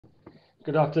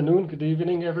Good afternoon, good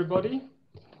evening, everybody.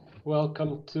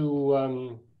 Welcome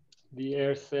to the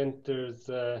Air Center's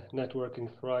Networking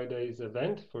Fridays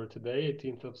event for today,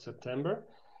 18th of September.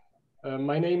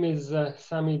 My name is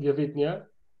Samy Djavidnia.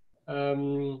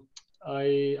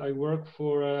 I work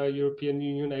for a European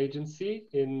Union agency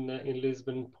in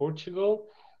Lisbon, Portugal.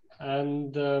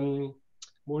 And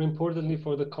more importantly,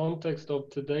 for the context of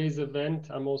today's event,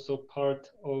 I'm also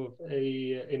part of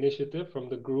an initiative from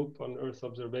the group on Earth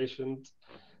observations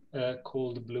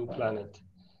called Blue Planet.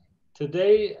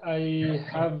 Today, I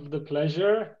have the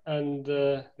pleasure and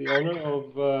the honor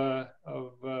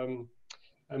of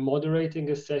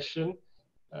moderating a session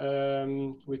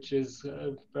which is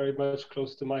very much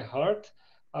close to my heart.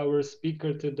 Our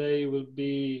speaker today will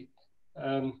be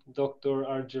Dr.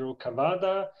 Argyro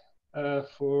Kavvada.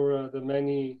 For the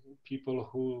many people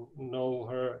who know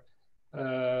her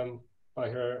by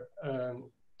her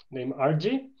name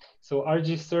Argy. So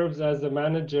Argy serves as the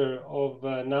manager of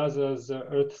NASA's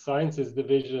Earth Sciences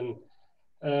Division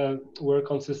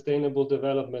work on sustainable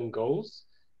development goals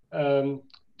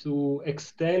to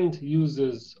extend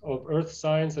uses of Earth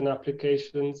science and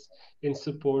applications in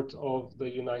support of the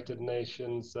United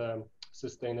Nations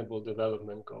Sustainable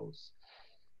Development Goals.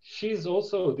 She's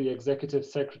also the Executive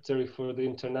Secretary for the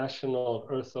International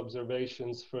Earth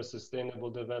Observations for Sustainable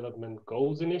Development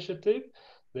Goals Initiative,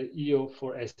 the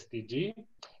EO4SDG,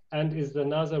 and is the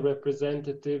NASA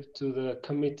representative to the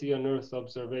Committee on Earth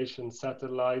Observation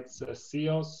Satellites,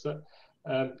 CEOS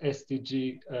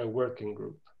SDG Working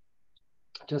Group.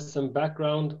 Just some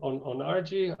background on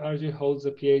Argy. Argy holds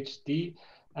a PhD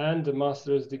and a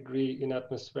master's degree in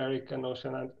atmospheric and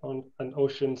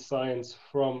ocean science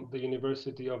from the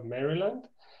University of Maryland,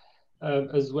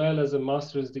 as well as a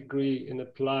master's degree in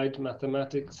applied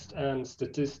mathematics and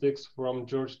statistics from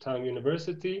Georgetown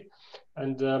University,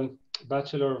 and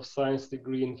Bachelor of Science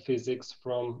degree in physics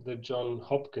from the Johns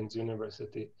Hopkins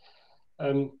University.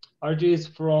 Argy is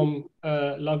from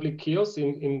lovely Chios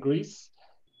in Greece.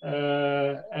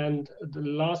 And the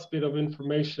last bit of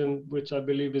information, which I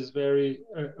believe is very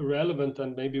relevant,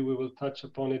 and maybe we will touch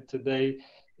upon it today,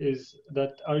 is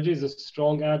that Argy is a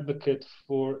strong advocate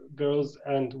for girls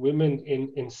and women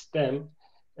in STEM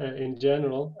in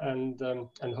general, and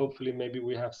hopefully maybe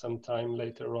we have some time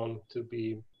later on to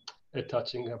be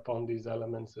touching upon these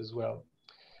elements as well.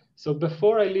 So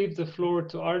before I leave the floor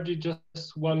to Argy,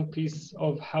 just one piece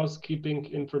of housekeeping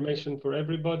information for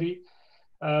everybody.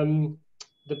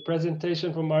 The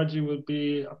presentation from Argy will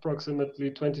be approximately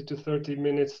 20 to 30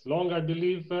 minutes long, I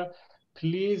believe.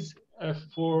 Please,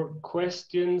 for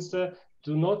questions,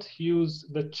 do not use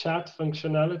the chat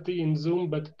functionality in Zoom,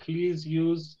 but please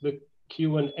use the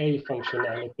Q&A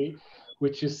functionality,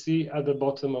 which you see at the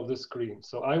bottom of the screen.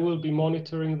 So I will be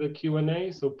monitoring the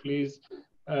Q&A, so please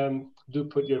do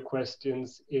put your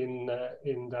questions in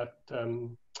that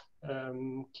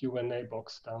Q&A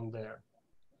box down there.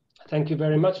 Thank you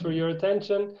very much for your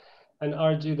attention. And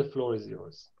Argy, the floor is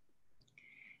yours.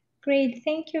 Great.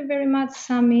 Thank you very much,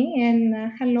 Samy.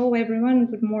 And hello, everyone.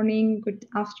 Good morning, good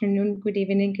afternoon, good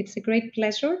evening. It's a great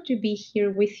pleasure to be here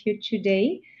with you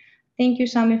today. Thank you,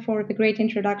 Samy, for the great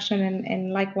introduction.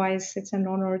 And likewise, it's an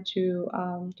honor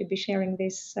to be sharing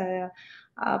this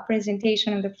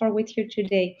presentation on the floor with you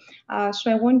today.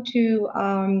 So I want to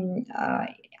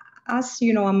as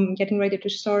you know, I'm getting ready to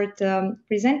start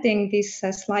presenting these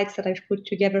slides that I've put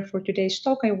together for today's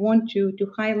talk. I want to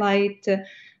highlight the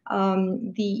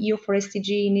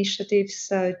EO4SDG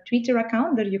Initiative's Twitter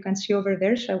account that you can see over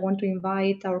there. So I want to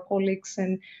invite our colleagues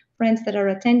and friends that are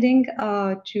attending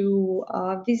to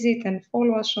visit and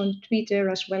follow us on Twitter,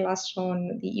 as well as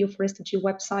on the EO4SDG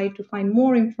website, to find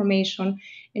more information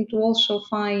and to also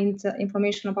find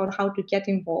information about how to get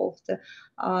involved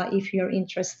if you're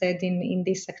interested in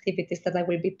these activities that I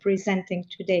will be presenting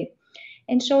today.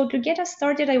 And so to get us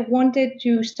started, I wanted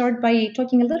to start by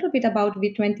talking a little bit about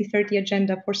the 2030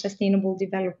 Agenda for Sustainable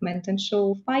Development. And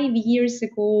so 5 years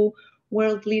ago,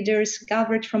 world leaders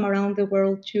gathered from around the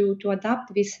world to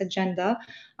adopt this agenda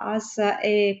as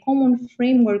a common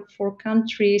framework for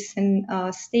countries and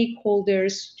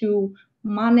stakeholders to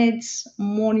manage,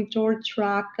 monitor,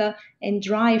 track, and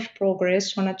drive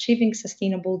progress on achieving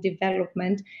sustainable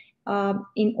development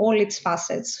in all its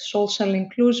facets: social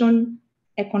inclusion,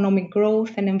 economic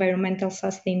growth, and environmental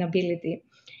sustainability.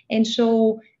 And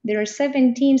so there are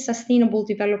 17 sustainable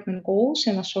development goals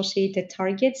and associated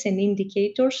targets and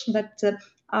indicators that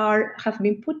have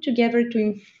been put together to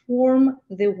inform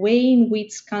the way in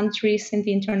which countries and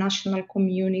the international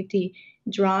community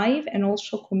drive and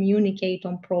also communicate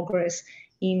on progress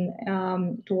in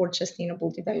towards sustainable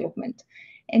development.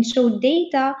 And so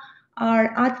data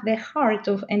are at the heart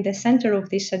of and the center of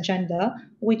this agenda,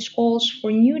 which calls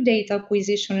for new data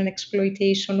acquisition and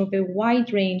exploitation of a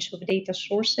wide range of data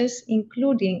sources,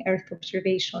 including Earth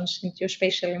observations and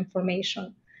geospatial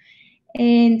information.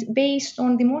 And based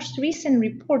on the most recent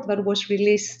report that was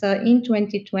released in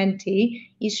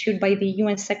 2020, issued by the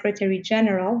UN Secretary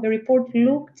General, the report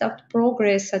looked at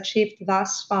progress achieved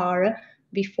thus far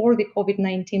before the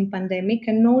COVID-19 pandemic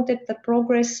and noted that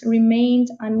progress remained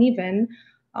uneven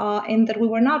and that we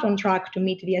were not on track to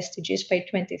meet the SDGs by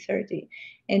 2030.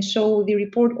 And so the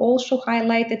report also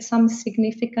highlighted some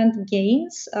significant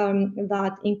gains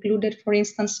that included, for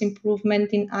instance, improvement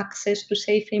in access to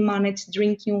safely managed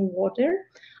drinking water,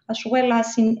 as well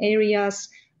as in areas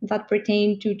that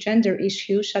pertain to gender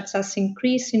issues, such as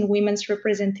increase in women's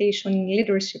representation in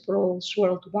leadership roles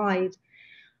worldwide.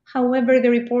 However,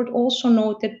 the report also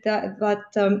noted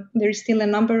that there is still a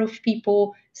number of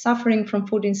people suffering from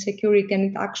food insecurity,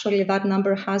 and actually that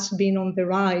number has been on the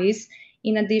rise,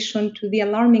 in addition to the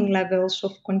alarming levels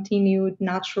of continued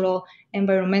natural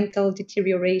environmental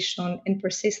deterioration and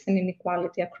persistent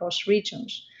inequality across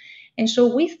regions. And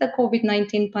so with the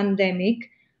COVID-19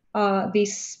 pandemic,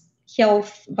 this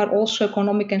health, but also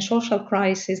economic and social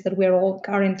crisis that we're all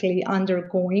currently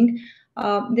undergoing,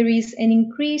 there is an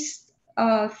increased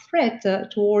threat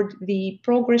toward the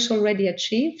progress already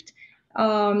achieved,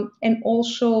 and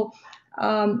also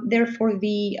therefore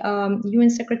the UN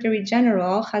Secretary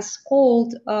General has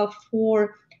called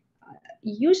for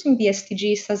using the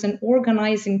SDGs as an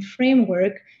organizing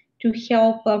framework to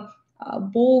help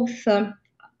both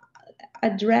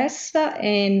address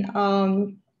and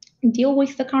deal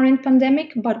with the current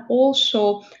pandemic, but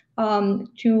also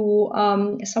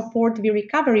to support the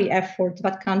recovery effort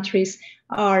that countries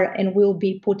are and will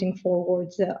be putting forward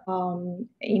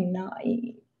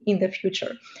in the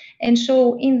future. And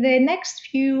so in the next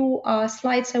few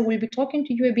slides, I will be talking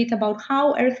to you a bit about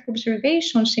how Earth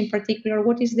observations in particular,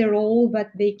 what is the role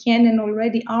that they can and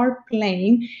already are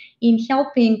playing in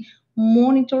helping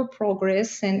monitor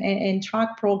progress and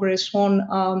track progress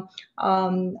on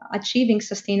achieving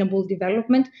sustainable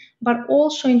development, but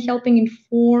also in helping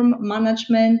inform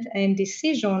management and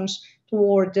decisions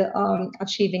toward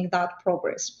achieving that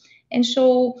progress. And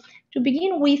so to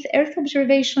begin with, Earth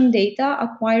observation data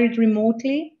acquired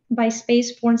remotely by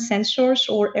spaceborne sensors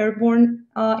or airborne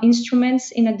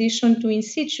instruments, in addition to in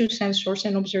situ sensors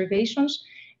and observations,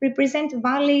 represent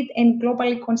valid and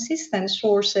globally consistent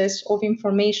sources of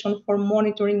information for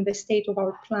monitoring the state of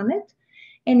our planet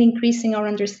and increasing our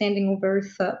understanding of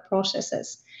Earth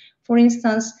processes. For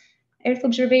instance, Earth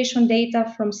observation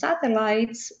data from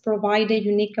satellites provide a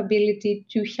unique ability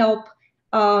to help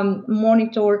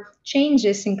monitor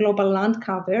changes in global land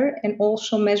cover and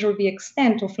also measure the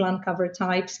extent of land cover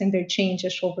types and their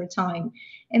changes over time.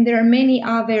 And there are many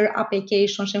other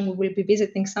applications, and we will be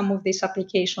visiting some of these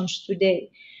applications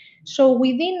today. So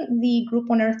within the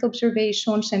Group on Earth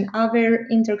Observations and other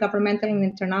intergovernmental and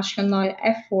international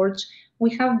efforts,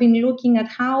 we have been looking at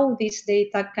how this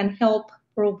data can help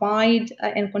provide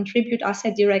and contribute as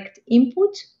a direct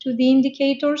input to the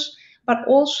indicators, but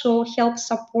also help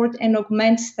support and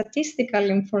augment statistical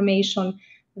information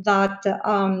that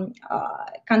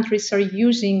countries are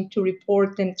using to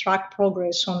report and track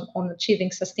progress on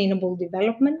achieving sustainable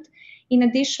development, in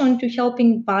addition to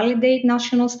helping validate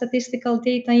national statistical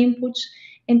data inputs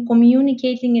and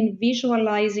communicating and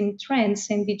visualizing trends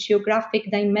and the geographic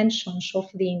dimensions of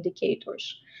the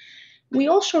indicators. We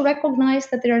also recognize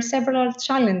that there are several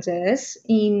challenges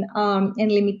and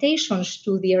limitations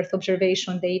to the Earth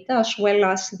observation data, as well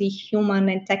as the human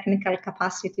and technical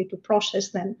capacity to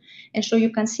process them. And so you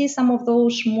can see some of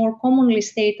those more commonly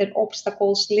stated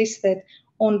obstacles listed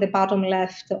on the bottom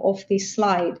left of this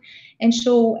slide. And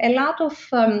so a lot of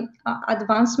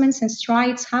advancements and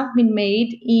strides have been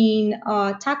made in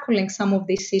tackling some of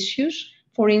these issues.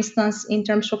 For instance, in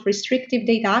terms of restrictive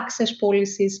data access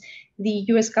policies, the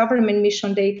US government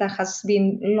mission data has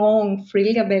been long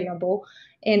freely available,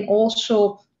 and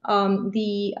also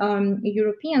the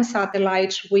European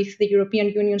satellites with the European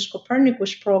Union's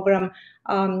Copernicus program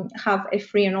have a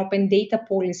free and open data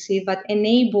policy that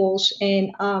enables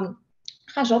and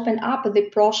has opened up the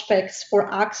prospects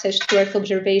for access to Earth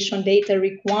observation data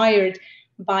required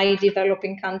by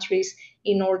developing countries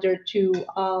in order to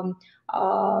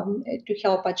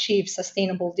help achieve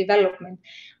sustainable development.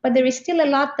 But there is still a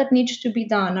lot that needs to be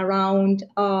done around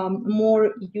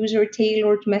more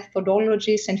user-tailored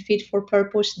methodologies and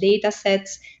fit-for-purpose data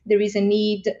sets. There is a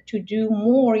need to do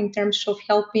more in terms of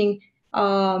helping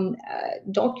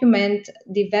document,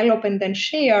 develop, and then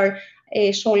share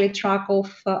a solid track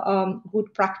of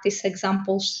good practice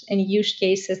examples and use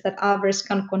cases that others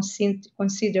can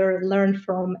consider, learn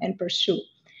from, and pursue.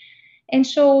 And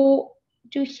so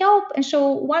to help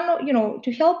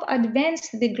advance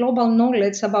the global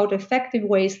knowledge about effective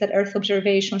ways that Earth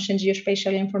observations and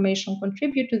geospatial information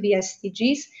contribute to the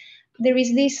SDGs, there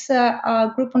is this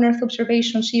Group on Earth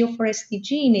Observation GEO for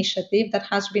SDG initiative that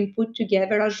has been put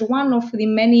together as one of the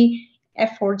many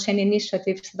efforts and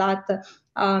initiatives that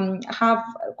have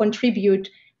contributed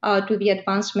to the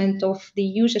advancement of the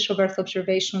usage of Earth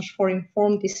observations for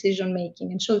informed decision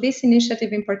making. And so this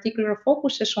initiative in particular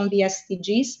focuses on the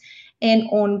SDGs and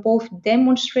on both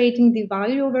demonstrating the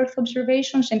value of Earth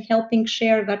observations and helping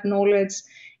share that knowledge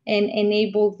and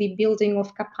enable the building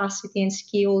of capacity and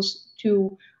skills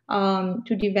to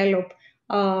develop,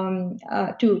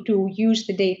 to use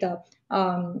the data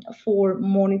for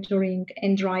monitoring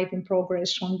and driving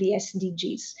progress on the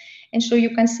SDGs. And so you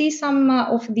can see some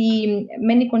of the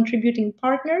many contributing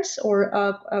partners or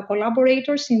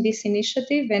collaborators in this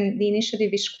initiative, and the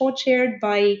initiative is co-chaired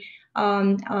by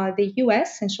the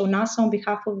US, and so NASA on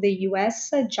behalf of the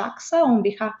US, JAXA on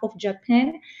behalf of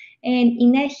Japan, and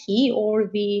INEGI, or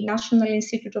the National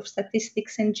Institute of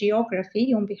Statistics and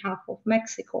Geography, on behalf of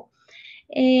Mexico.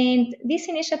 And this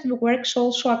initiative works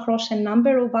also across a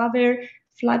number of other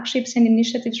flagships and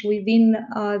initiatives within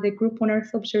the Group on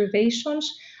Earth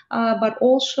Observations, but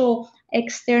also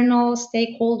external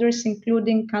stakeholders,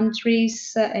 including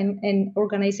countries and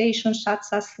organizations such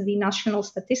as the national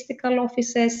statistical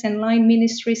offices and line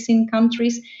ministries in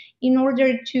countries, in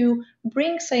order to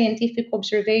bring scientific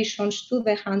observations to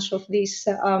the hands of these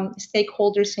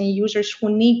stakeholders and users who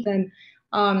need them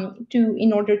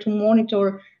in order to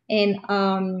monitor and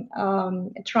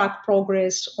track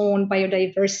progress on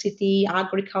biodiversity,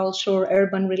 agriculture,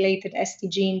 urban-related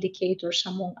SDG indicators,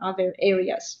 among other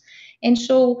areas. And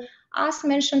so, as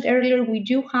mentioned earlier, we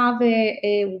do have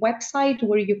a website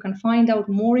where you can find out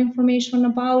more information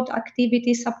about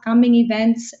activities, upcoming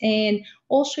events, and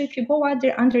also if you go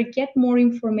under get more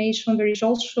information, there is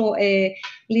also a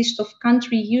list of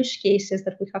country use cases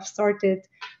that we have started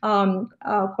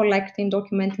collecting,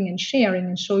 documenting, and sharing.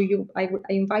 And so I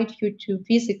invite you to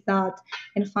visit that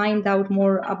and find out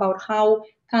more about how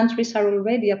countries are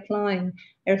already applying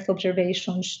Earth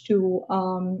observations to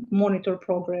monitor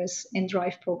progress and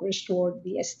drive progress toward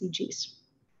the SDGs.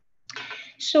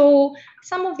 So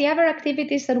some of the other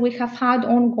activities that we have had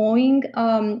ongoing.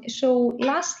 So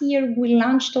last year we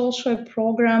launched also a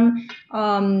program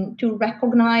to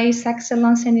recognize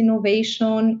excellence and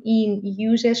innovation in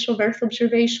uses of Earth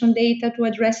observation data to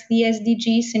address the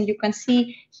SDGs. And you can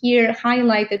see here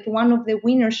highlighted one of the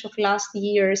winners of last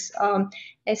year's GEO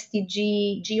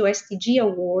SDG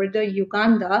Award,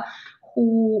 Uganda,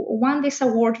 who won this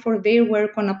award for their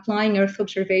work on applying Earth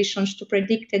observations to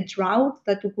predict a drought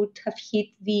that would have hit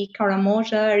the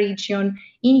Karamoja region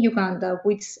in Uganda,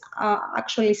 which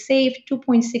actually saved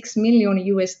 $2.6 million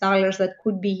that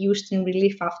could be used in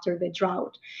relief after the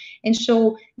drought. And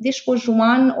so this was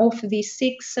one of the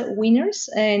 6 winners.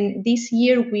 And this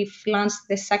year we've launched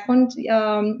the second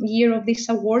year of this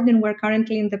award, and we're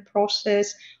currently in the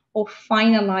process of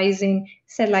finalizing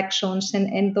selections,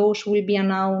 and those will be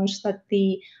announced at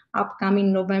the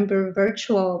upcoming November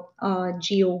virtual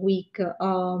GEO Week.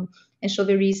 And so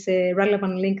there is a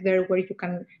relevant link there where you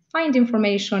can find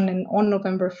information, and on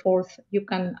November 4th, you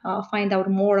can find out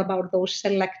more about those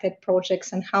selected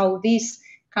projects and how these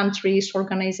countries,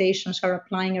 organizations are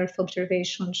applying Earth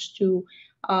observations to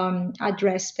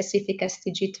address specific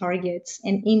SDG targets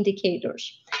and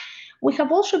indicators. We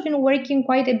have also been working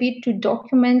quite a bit to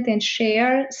document and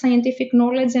share scientific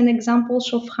knowledge and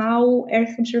examples of how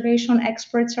Earth observation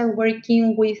experts are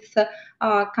working with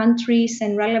countries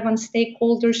and relevant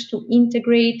stakeholders to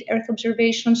integrate Earth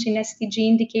observations in SDG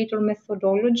indicator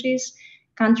methodologies,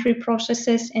 country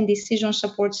processes, and decision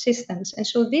support systems. And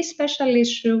so this special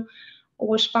issue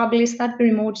was published at the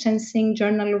Remote Sensing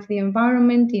Journal of the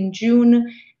Environment in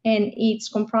June, and it's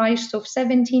comprised of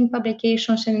 17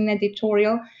 publications and an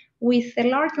editorial, with a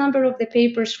large number of the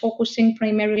papers focusing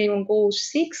primarily on Goal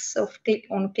 6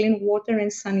 on clean water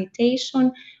and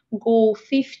sanitation, Goal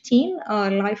 15,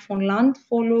 life on land,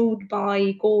 followed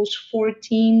by Goals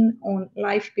 14 on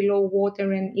life below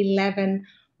water and 11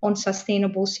 on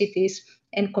sustainable cities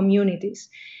and communities.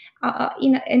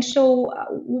 And so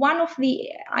one of the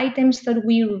items that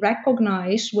we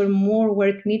recognize where more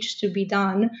work needs to be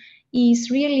done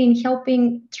is really in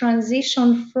helping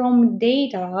transition from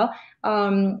data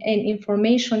and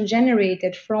information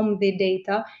generated from the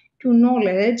data to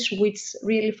knowledge, which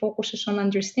really focuses on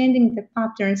understanding the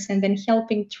patterns and then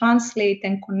helping translate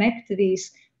and connect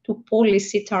these to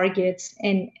policy targets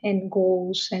and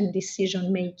goals and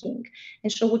decision making.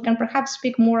 And so we can perhaps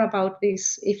speak more about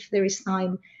this if there is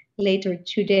time later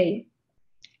today.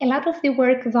 A lot of the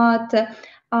work that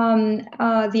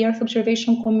the Earth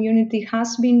observation community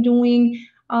has been doing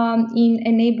in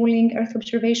enabling Earth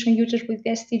observation users with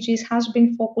SDGs has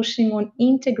been focusing on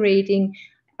integrating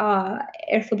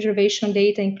Earth observation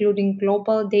data, including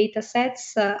global data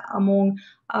sets,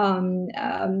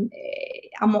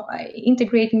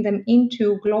 integrating them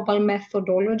into global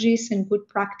methodologies and good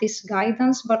practice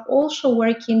guidance, but also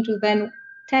working to then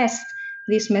test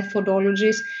these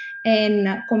methodologies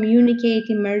and communicate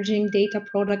emerging data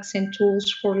products and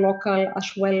tools for local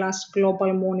as well as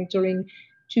global monitoring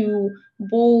to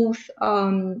both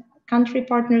country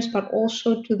partners, but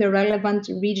also to the relevant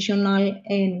regional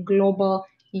and global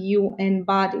UN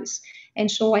bodies. And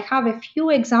so I have a few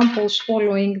examples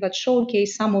following that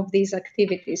showcase some of these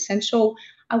activities. And so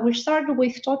I will start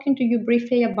with talking to you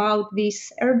briefly about this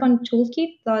urban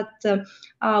toolkit that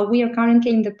we are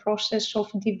currently in the process of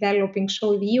developing.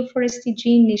 So the EU4SDG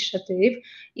initiative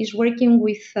is working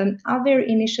with other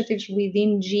initiatives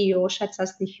within GEO, such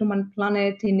as the Human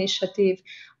Planet Initiative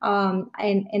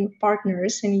and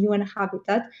partners in UN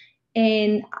Habitat,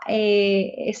 and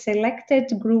a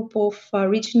selected group of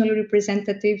regionally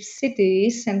representative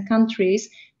cities and countries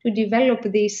to develop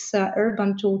this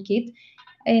urban toolkit.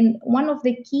 And one of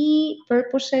the key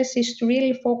purposes is to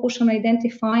really focus on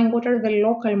identifying what are the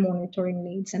local monitoring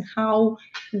needs and how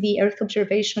the Earth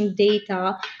observation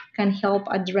data can help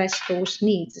address those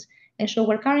needs. And so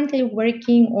we're currently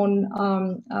working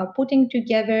on putting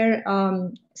together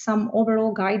some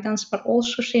overall guidance, but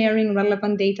also sharing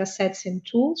relevant data sets and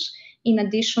tools, in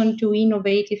addition to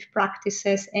innovative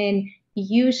practices and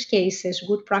use cases,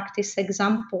 good practice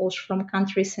examples from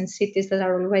countries and cities that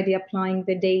are already applying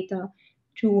the data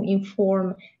to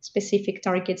inform specific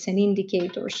targets and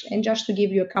indicators. And just to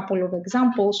give you a couple of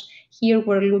examples, here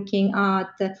we're looking at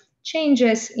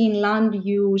changes in land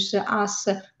use as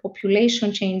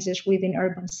population changes within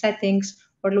urban settings.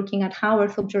 We're looking at how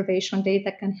Earth observation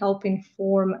data can help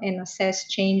inform and assess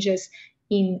changes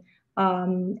in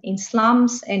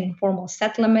slums and informal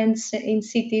settlements in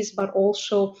cities, but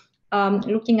also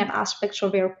looking at aspects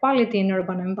of air quality in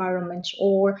urban environments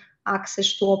or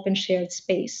access to open shared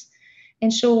space.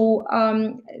 And so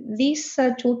this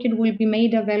toolkit will be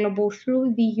made available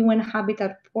through the UN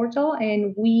Habitat portal,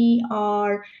 and we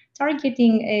are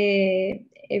targeting a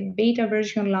beta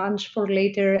version launch for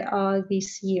later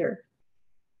this year.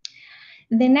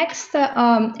 The next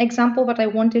example that I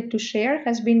wanted to share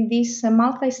has been this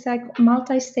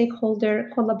multi-stakeholder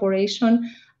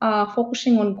collaboration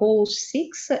focusing on Goal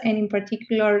 6, and in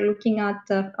particular looking at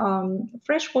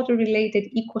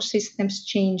freshwater-related ecosystems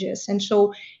changes. And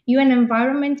so UN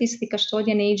Environment is the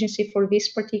custodian agency for this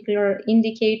particular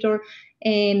indicator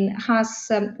and has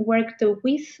worked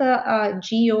with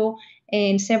GEO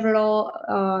and several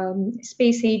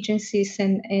space agencies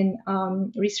and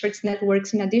research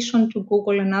networks, in addition to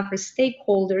Google and other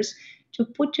stakeholders, to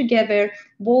put together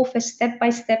both a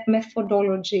step-by-step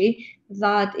methodology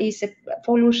that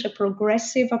follows a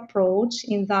progressive approach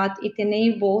in that it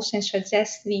enables and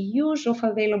suggests the use of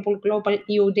available global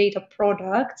EU data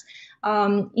products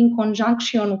in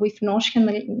conjunction with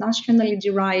nationally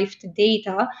derived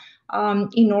data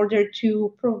in order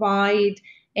to provide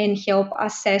and help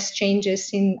assess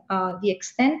changes in the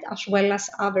extent as well as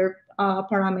other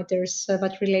parameters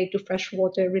that relate to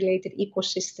freshwater-related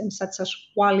ecosystems, such as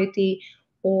quality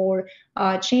or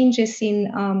changes in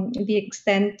the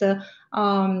extent of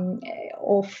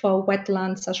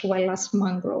wetlands as well as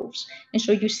mangroves. And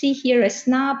so you see here a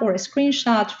snap or a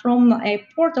screenshot from a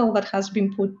portal that has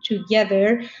been put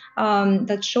together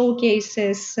that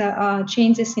showcases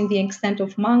changes in the extent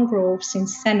of mangroves in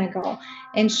Senegal.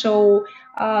 And so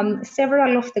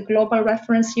several of the global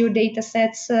reference EU data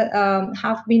sets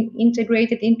have been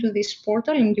integrated into this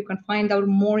portal, and you can find out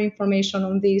more information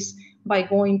on this by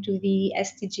going to the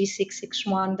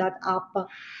SDG661.app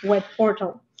web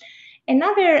portal.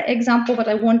 Another example that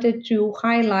I wanted to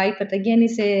highlight, but again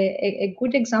is a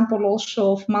good example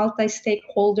also of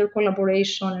multi-stakeholder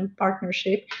collaboration and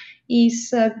partnership,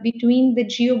 is between the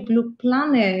GEO Blue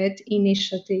Planet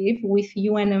Initiative with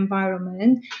UN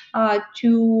Environment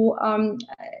to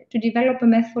develop a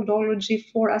methodology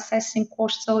for assessing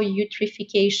coastal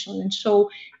eutrophication. And so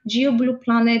GEO Blue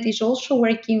Planet is also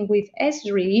working with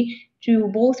ESRI to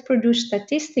both produce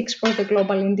statistics for the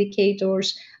global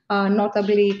indicators,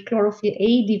 notably chlorophyll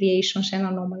A deviations and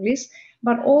anomalies,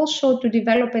 but also to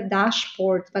develop a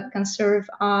dashboard that can serve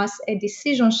as a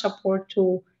decision support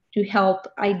tool to help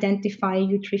identify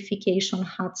eutrophication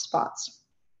hotspots.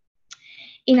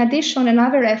 In addition,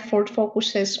 another effort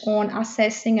focuses on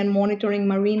assessing and monitoring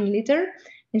marine litter.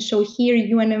 And so here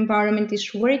UN Environment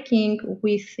is working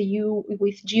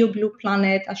with GEO Blue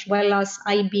Planet as well as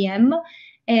IBM.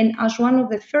 And as one of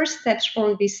the first steps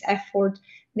for this effort,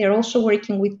 they're also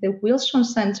working with the Wilson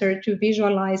Center to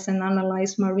visualize and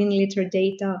analyze marine litter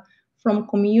data from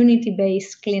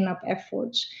community-based cleanup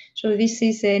efforts. So this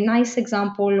is a nice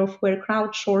example of where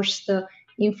crowdsourced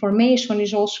information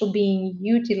is also being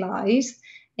utilized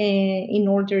in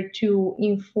order to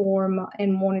inform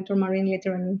and monitor marine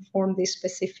litter and inform this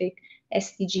specific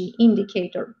SDG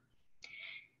indicator.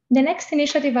 The next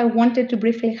initiative I wanted to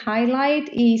briefly highlight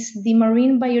is the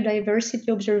Marine Biodiversity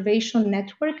Observation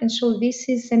Network. And so this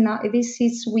is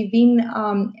within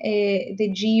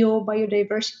the GEO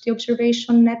Biodiversity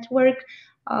Observation Network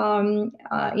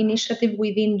initiative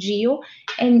within GEO.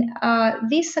 And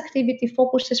this activity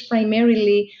focuses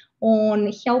primarily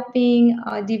on helping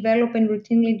develop and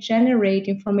routinely generate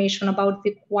information about the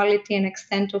quality and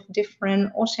extent of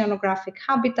different oceanographic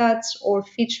habitats or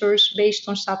features based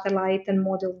on satellite and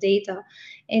model data.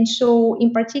 And so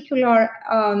in particular,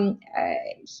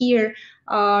 here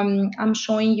I'm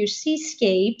showing you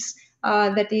seascapes.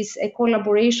 That is a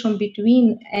collaboration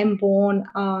between MBON,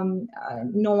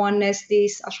 known as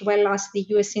this, as well as the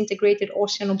US Integrated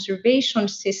Ocean Observation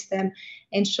System.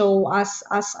 And so, as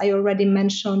I already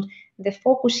mentioned, the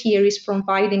focus here is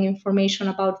providing information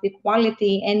about the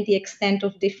quality and the extent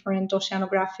of different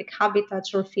oceanographic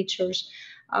habitats or features.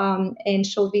 And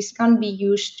so this can be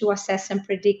used to assess and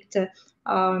predict,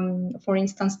 for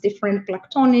instance, different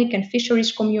planktonic and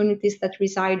fisheries communities that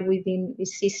reside within the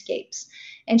seascapes.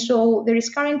 And so there is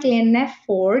currently an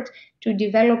effort to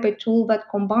develop a tool that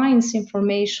combines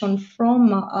information from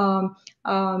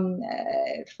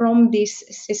this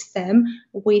system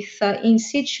with in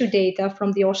situ data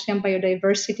from the Ocean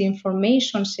Biodiversity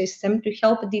Information System to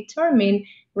help determine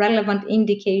relevant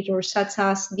indicators such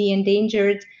as the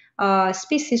endangered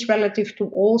species relative to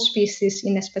all species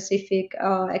in a specific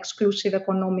exclusive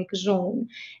economic zone.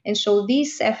 And so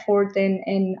this effort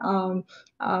is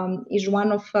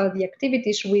one of the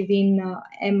activities within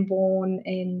MBON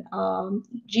and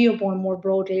GeoBON more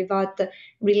broadly that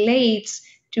relates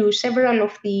to several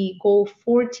of the Goal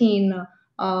 14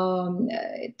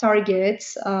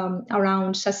 targets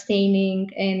around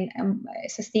sustaining and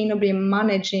sustainably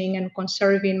managing and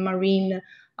conserving marine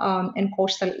and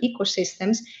coastal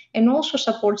ecosystems, and also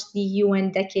supports the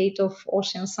UN Decade of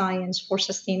Ocean Science for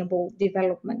Sustainable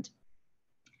Development.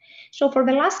 So for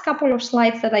the last couple of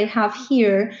slides that I have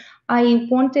here, I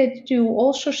wanted to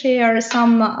also share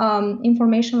some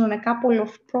information on a couple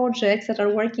of projects that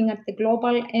are working at the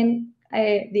global, and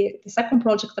the second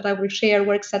project that I will share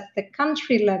works at the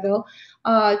country level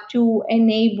to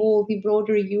enable the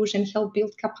broader use and help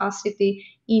build capacity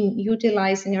in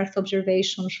utilizing Earth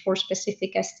observations for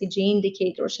specific SDG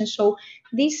indicators. And so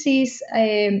this is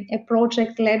a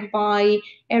project led by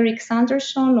Eric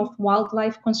Sanderson of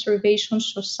Wildlife Conservation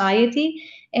Society.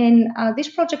 And this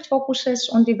project focuses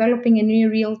on developing a new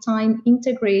real-time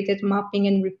integrated mapping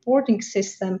and reporting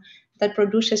system that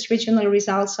produces regional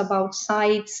results about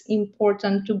sites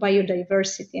important to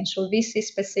biodiversity. And so this is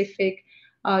specific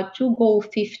to Goal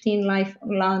 15 Life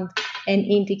on Land and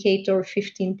Indicator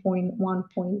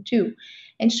 15.1.2.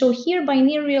 And so here by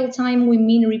near real time, we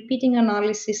mean repeating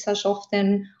analysis as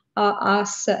often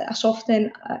as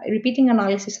the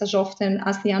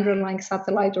underlying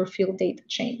satellite or field data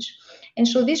change. And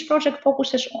so this project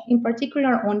focuses in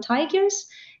particular on tigers,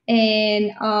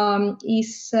 and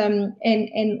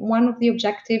one of the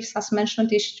objectives, as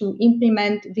mentioned, is to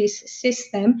implement this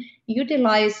system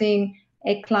utilizing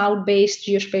a cloud-based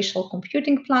geospatial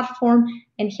computing platform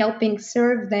and helping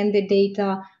serve then the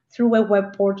data through a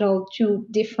web portal to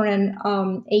different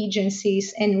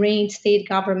agencies and range state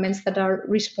governments that are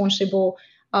responsible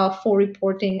for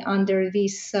reporting under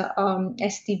this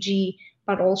SDG,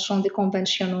 but also on the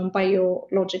Convention on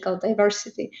Biological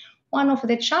Diversity. One of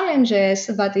the challenges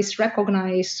that is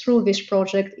recognized through this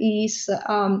project is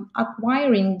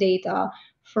acquiring data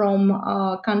from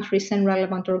countries and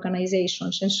relevant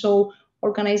organizations. And so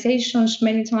organizations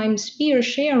many times fear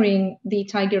sharing the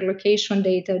tiger location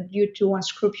data due to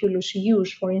unscrupulous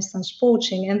use, for instance,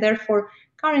 poaching, and therefore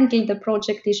currently the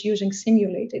project is using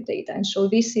simulated data. And so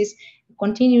this is a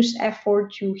continuous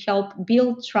effort to help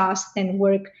build trust and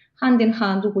work hand in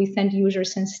hand with end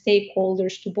users and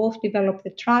stakeholders to both develop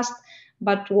the trust,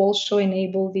 but to also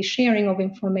enable the sharing of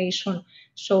information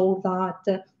so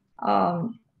that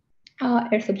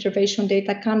Earth observation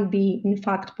data can be, in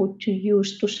fact, put to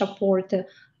use to support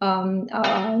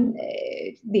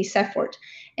this effort.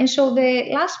 And so the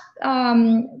last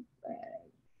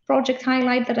project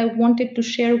highlight that I wanted to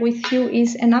share with you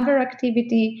is another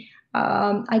activity,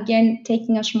 again,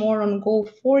 taking us more on Goal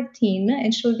 14.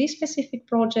 And so this specific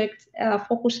project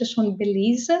focuses on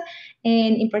Belize,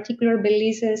 and in particular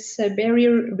Belize's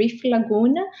Barrier Reef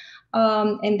Lagoon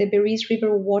and the Belize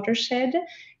River watershed.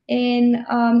 And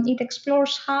it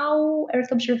explores how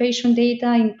Earth observation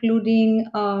data, including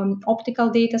optical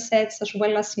data sets, as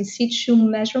well as in situ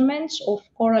measurements of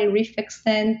coral reef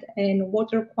extent and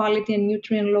water quality and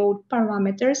nutrient load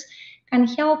parameters, can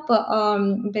help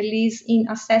Belize in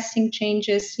assessing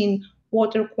changes in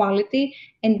water quality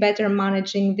and better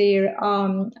managing their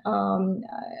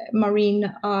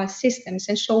marine systems.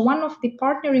 And so one of the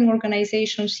partnering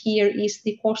organizations here is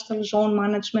the Coastal Zone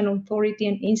Management Authority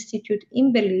and Institute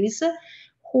in Belize,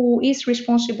 who is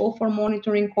responsible for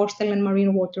monitoring coastal and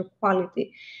marine water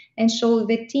quality. And so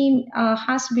the team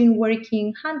has been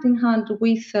working hand in hand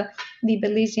with the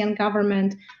Belizean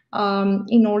government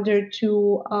in order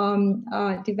to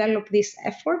develop this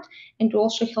effort and to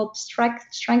also help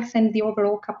strengthen the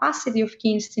overall capacity of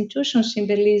key institutions in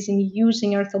Belize in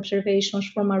using Earth observations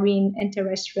for marine and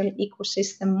terrestrial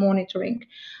ecosystem monitoring.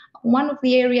 One of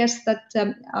the areas that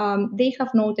they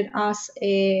have noted as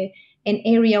an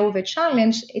area of a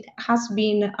challenge, it has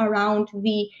been around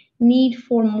the need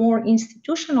for more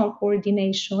institutional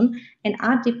coordination and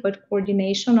adequate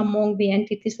coordination among the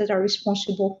entities that are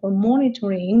responsible for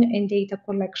monitoring and data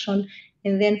collection,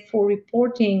 and then for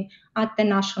reporting at the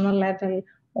national level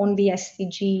on the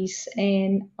SDGs,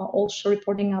 and also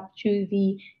reporting up to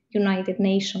the United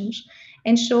Nations.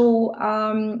 And so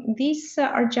these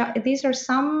are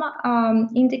some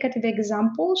indicative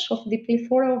examples of the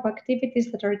plethora of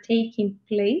activities that are taking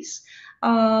place.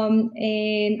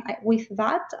 And with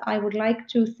that, I would like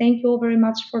to thank you all very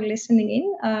much for listening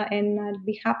in, and I'll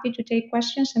be happy to take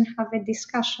questions and have a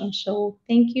discussion. So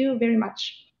thank you very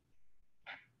much.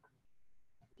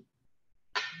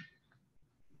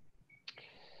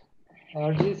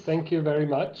 Argy, thank you very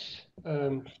much.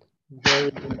 Very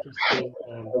interesting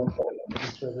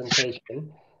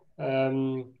presentation.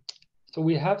 So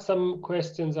we have some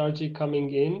questions, Argy,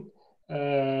 coming in.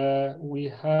 We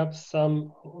have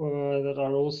some that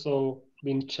are also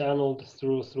being channeled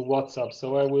through WhatsApp.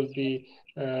 So I will be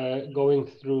going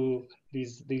through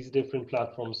these different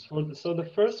platforms. So the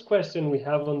first question we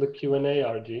have on the Q&A,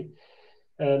 Argy,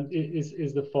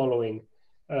 is the following.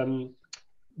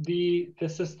 The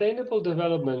Sustainable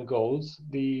Development Goals,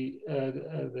 the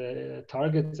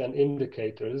targets and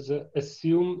indicators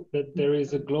assume that there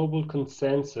is a global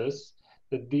consensus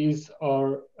that these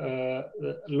are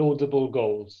laudable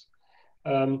goals.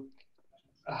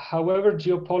 However,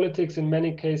 geopolitics in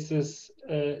many cases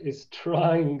is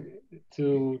trying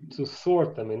to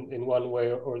sort them in one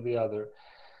way or the other.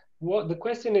 The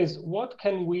question is, what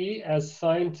can we as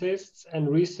scientists and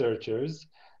researchers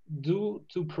do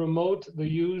to promote the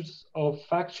use of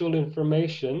factual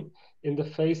information in the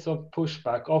face of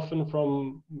pushback, often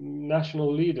from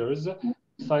national leaders,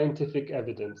 scientific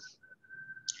evidence?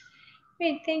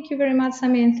 Great, thank you very much,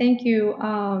 Samy, and thank you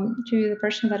to the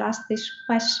person that asked this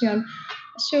question.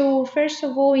 So first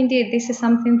of all, indeed, this is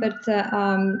something that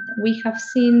we have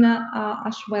seen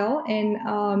as well, and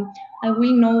I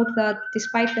will note that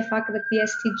despite the fact that the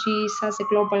SDGs as a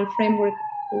global framework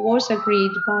was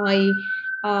agreed by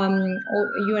all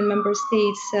UN member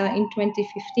states in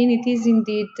 2015, it is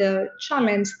indeed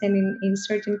challenged, and in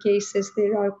certain cases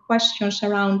there are questions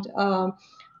around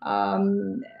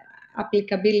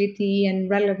applicability and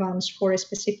relevance for a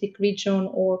specific region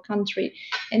or country.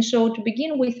 And so to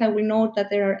begin with, I will note that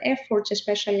there are efforts,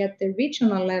 especially at the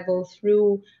regional level,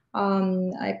 through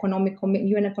UN economic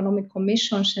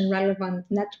commissions and relevant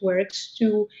networks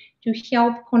to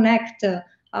help connect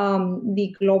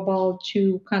the global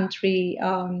to country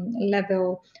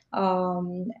level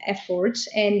efforts,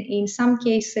 and in some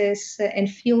cases, and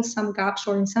fill some gaps,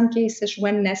 or in some cases,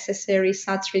 when necessary,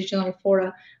 such regional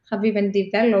fora have even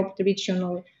developed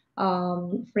regional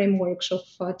frameworks of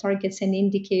targets and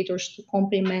indicators to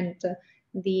complement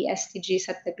the SDGs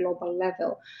at the global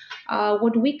level.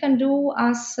 What we can do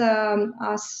as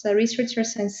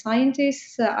researchers and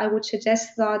scientists, I would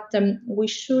suggest that we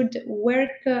should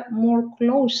work more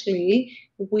closely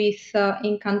with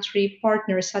in-country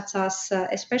partners, such as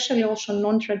especially also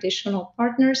non-traditional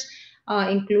partners,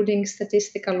 including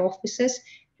statistical offices,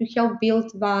 to help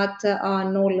build that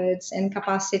knowledge and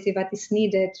capacity that is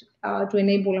needed to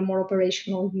enable a more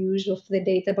operational use of the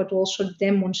data, but also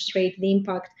demonstrate the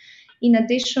impact. In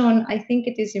addition, I think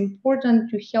it is important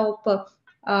to help,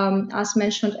 as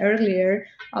mentioned earlier,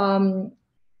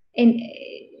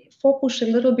 focus a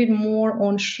little bit more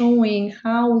on showing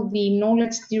how the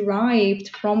knowledge derived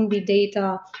from the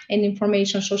data and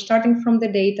information. So starting from the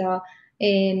data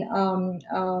and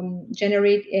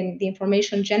the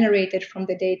information generated from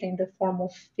the data in the form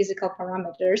of physical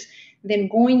parameters, then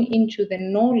going into the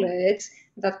knowledge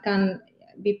that can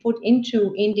be put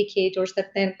into indicators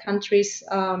that then countries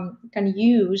can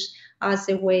use as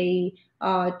a way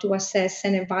to assess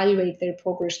and evaluate their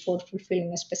progress toward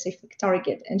fulfilling a specific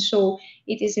target. And so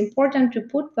it is important to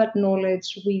put that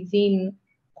knowledge within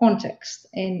context,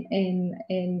 and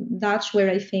that's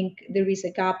where I think there is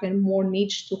a gap and more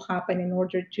needs to happen in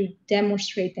order to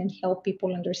demonstrate and help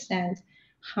people understand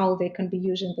how they can be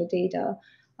using the data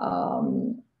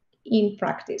in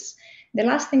practice. The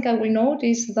last thing I will note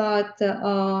is that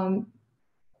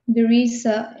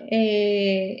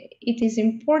it is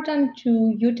important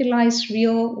to utilize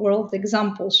real world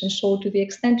examples, and so to the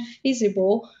extent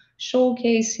feasible,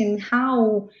 showcasing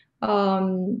how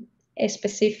a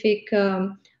specific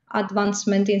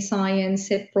advancement in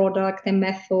science, a product, a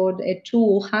method, a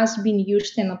tool has been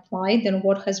used and applied, and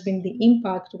what has been the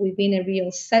impact within a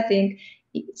real setting.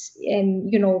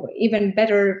 And even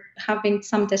better, having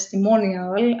some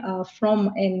testimonial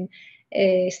from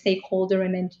a stakeholder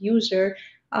and end user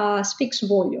speaks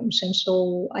volumes. And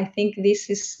so I think this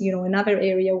is another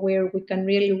area where we can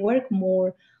really work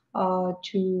more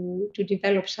to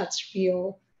develop such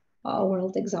real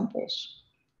world examples.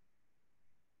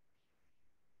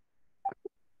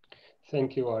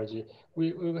 Thank you, Argy.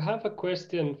 We have a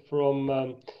question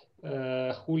from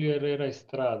Julio Herrera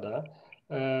Estrada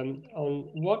on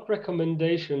what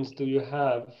recommendations do you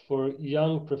have for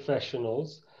young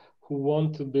professionals who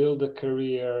want to build a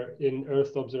career in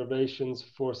Earth observations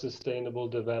for sustainable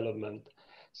development?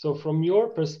 So from your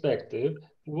perspective,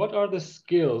 what are the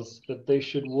skills that they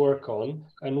should work on,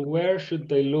 and where should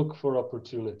they look for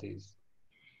opportunities?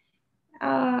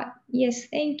 Yes,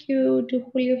 thank you to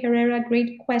Julio Herrera.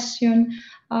 Great question.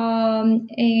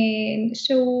 And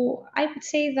so I would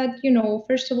say that,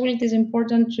 first of all, it is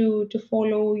important to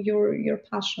follow your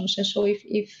passions. And so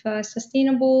if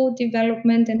sustainable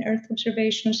development and Earth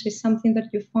observations is something that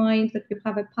you find that you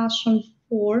have a passion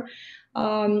for,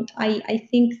 I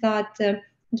think that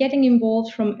getting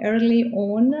involved from early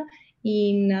on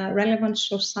in relevant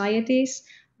societies,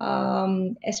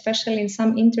 especially in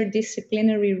some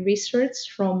interdisciplinary research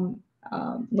from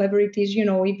whether it is,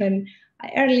 even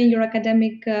early in your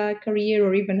academic career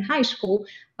or even high school,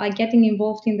 getting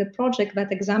involved in the project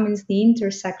that examines the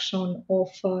intersection of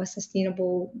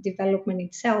sustainable development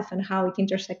itself and how it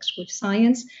intersects with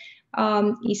science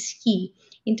is key.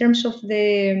 In terms of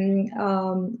the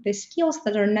skills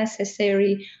that are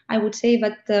necessary, I would say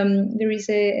that there is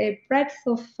a breadth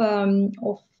of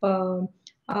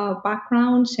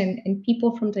backgrounds and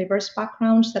people from diverse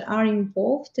backgrounds that are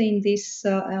involved in this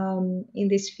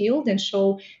field, and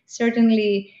so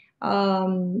certainly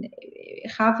having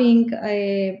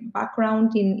a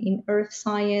background in earth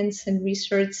science and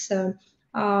research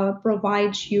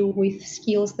provides you with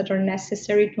skills that are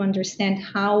necessary to understand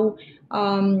how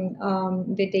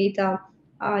the data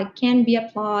can be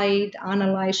applied,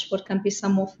 analyzed, what can be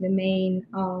some of the main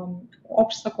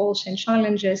obstacles and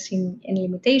challenges and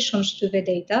limitations to the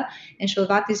data. And so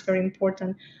that is very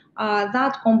important.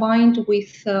 That combined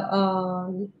with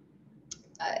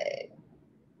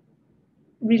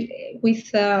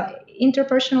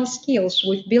interpersonal skills,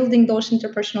 with building those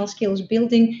interpersonal skills,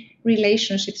 building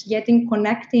relationships,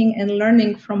 connecting and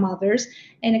learning from others,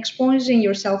 and exposing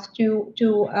yourself to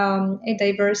a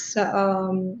diverse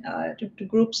to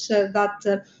groups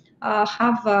that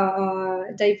have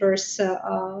diverse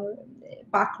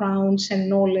backgrounds and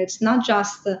knowledge, not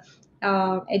just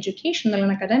educational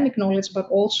and academic knowledge, but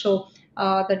also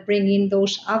that bring in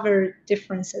those other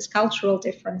differences, cultural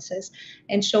differences.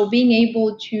 And so being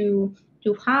able to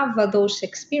have those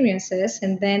experiences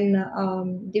and then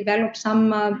develop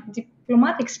some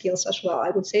diplomatic skills as well. I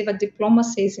would say that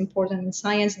diplomacy is important in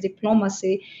science.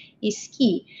 Diplomacy is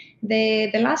key.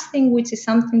 The last thing, which is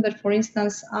something that, for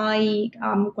instance, I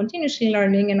am continuously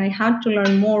learning, and I had to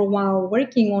learn more while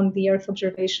working on the Earth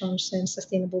observations and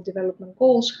sustainable development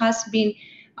goals, has been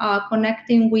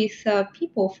connecting with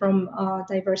people from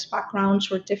diverse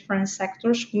backgrounds or different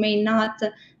sectors who may not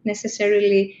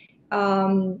necessarily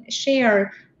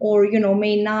share, or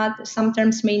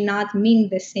sometimes may not mean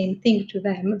the same thing to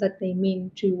them that they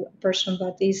mean to a person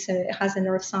that has an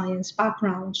earth science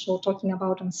background. So talking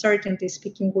about uncertainty,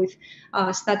 speaking with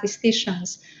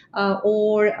statisticians,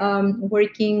 or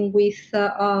working with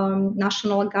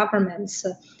national governments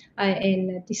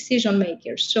and decision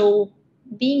makers. So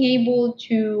being able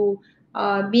to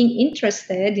being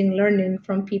interested in learning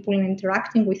from people and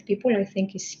interacting with people, I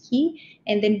think, is key.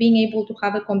 And then being able to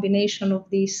have a combination of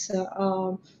these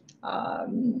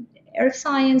earth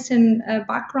science and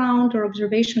background or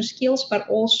observation skills, but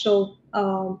also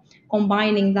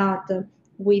combining that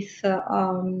with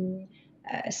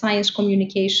science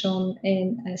communication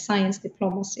and science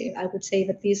diplomacy. I would say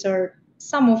that these are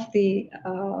some of the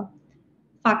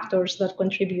factors that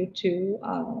contribute to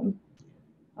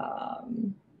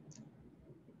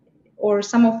or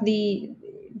some of the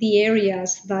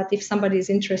areas that if somebody is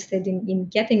interested in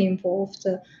getting involved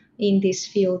in this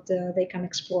field, they can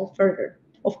explore further.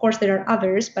 Of course, there are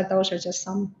others, but those are just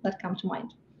some that come to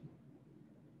mind.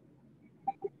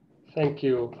 Thank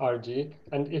you, Argy.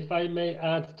 And if I may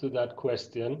add to that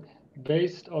question,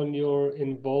 based on your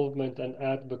involvement and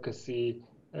advocacy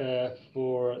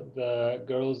for the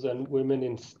girls and women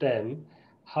in STEM,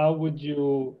 how would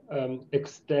you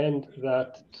extend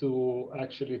that to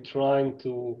actually trying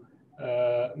to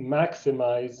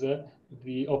maximize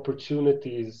the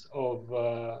opportunities of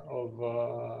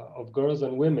girls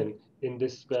and women in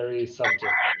this very subject,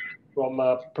 from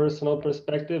a personal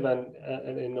perspective and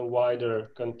in a wider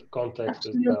context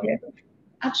as well?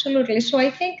 Absolutely. So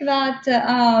I think that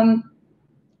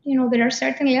there are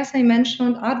certainly, as I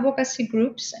mentioned, advocacy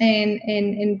groups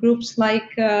and groups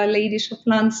like Ladies of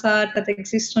Landsat that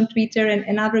exist on Twitter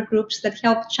and other groups that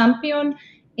help champion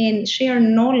and share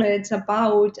knowledge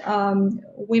about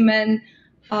women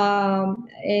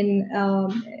and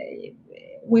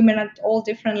women at all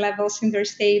different levels in their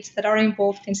states that are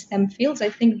involved in STEM fields. I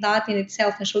think that in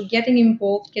itself, and so getting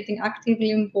involved, getting actively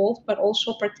involved, but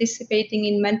also participating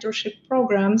in mentorship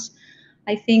programs,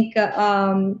 I think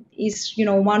is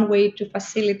one way to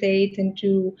facilitate and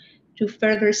to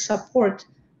further support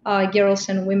girls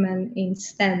and women in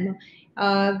STEM.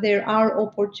 There are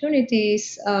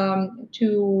opportunities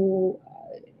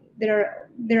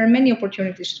there are many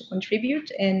opportunities to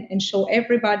contribute, and so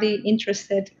everybody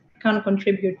interested can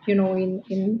contribute,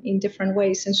 in different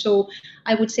ways. And so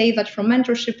I would say that from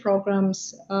mentorship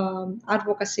programs,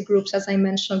 advocacy groups, as I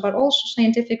mentioned, but also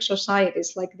scientific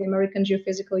societies like the American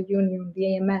Geophysical Union,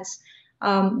 the AMS,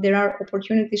 there are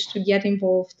opportunities to get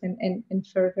involved and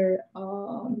further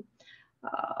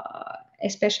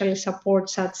especially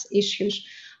support such issues.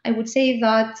 I would say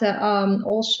that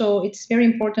also it's very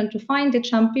important to find a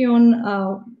champion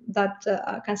that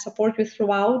can support you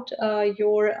throughout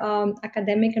your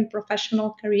academic and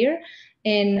professional career,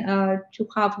 and to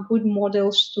have good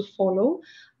models to follow,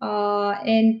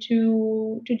 and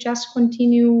to just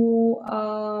continue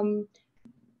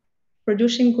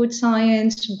producing good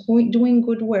science, doing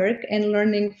good work, and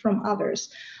learning from others.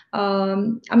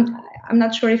 I'm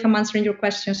not sure if I'm answering your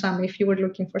question, Samy, if you were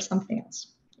looking for something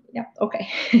else. Yeah, okay.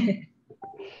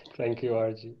 Thank you,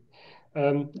 Argy.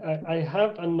 I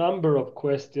have a number of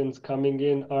questions coming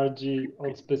in, Argy,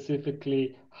 on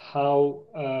specifically how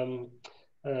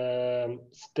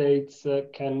states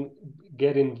can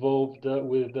get involved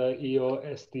with the EO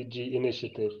SDG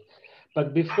initiative.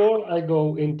 But before I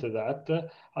go into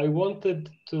that, I wanted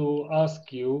to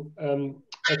ask you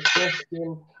a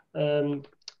question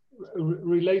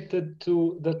related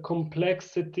to the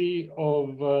complexity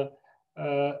of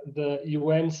the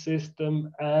UN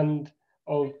system and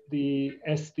of the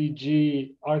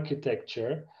SDG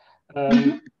architecture,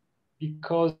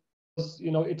 because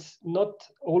it's not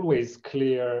always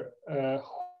clear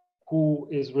who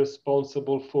is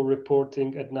responsible for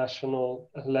reporting at national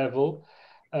level,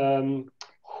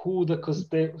 who the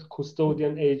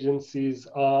custodian agencies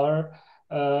are.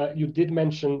 You did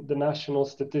mention the national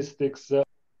statistics.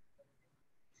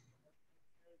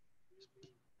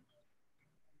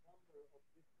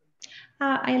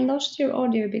 I lost your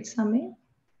audio a bit, Samy.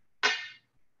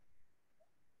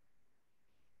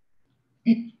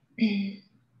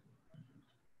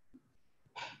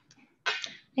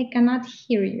 I cannot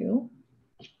hear you.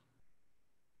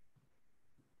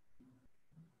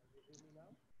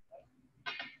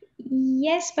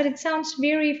 Yes, but it sounds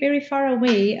very, very far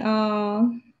away.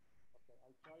 And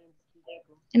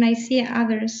I see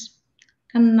others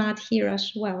cannot hear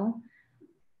as well.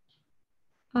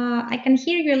 I can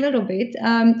hear you a little bit.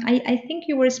 I think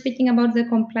you were speaking about the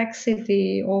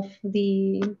complexity of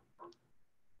the...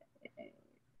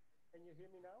 Can you hear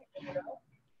me now?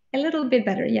 A little bit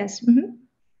better, yes. So,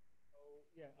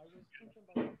 yeah, I was talking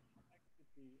about the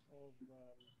complexity of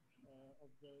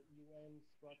the UN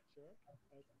structure,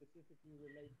 specifically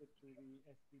related to the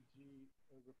SDG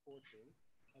reporting,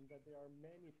 and that there are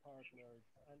many partners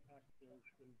and actors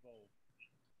involved.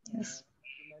 Yes.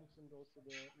 You mentioned also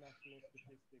the national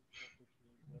statistics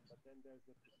offices, but then there's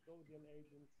the custodian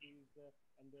agencies,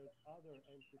 and there's other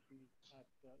entities at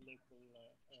local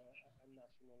and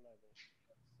national level.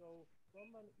 So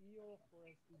from an EO for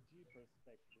SDG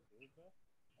perspective,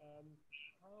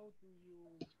 how do you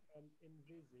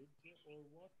envisage, or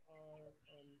what are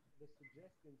the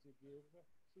suggestions you give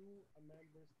to a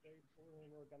member state or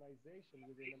an organization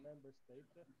within a member state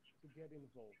to get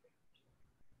involved?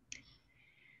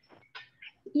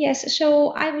 Yes,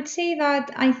 so I would say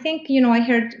that I think, I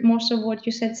heard most of what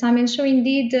you said, Simon. So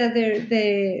indeed,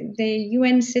 the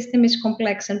UN system is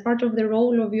complex, and part of the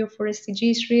role of EO for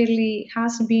SDGs really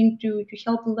has been to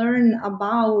help learn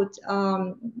about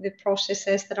the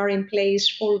processes that are in place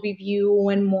for review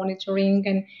and monitoring,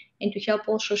 and to help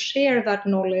also share that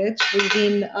knowledge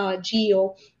within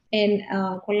GEO and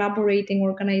collaborating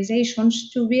organizations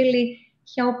to really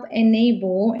help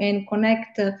enable and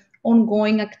connect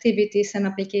ongoing activities and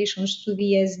applications to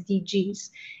the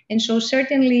SDGs. And so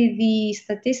certainly the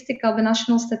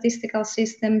national statistical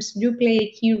systems do play a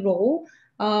key role,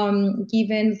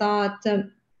 given that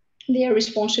they are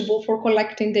responsible for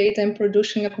collecting data and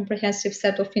producing a comprehensive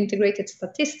set of integrated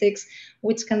statistics,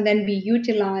 which can then be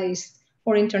utilized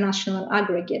for international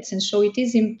aggregates. And so it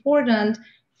is important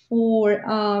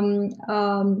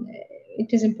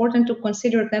to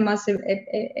consider them as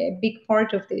a big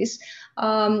part of this.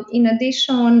 In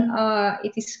addition,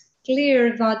 it is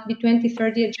clear that the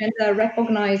 2030 agenda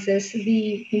recognizes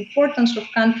the importance of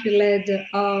country-led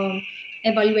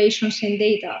evaluations and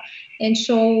data. And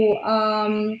so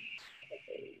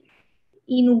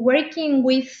in working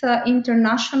with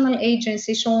international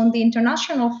agencies, so on the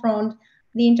international front,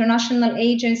 the international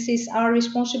agencies are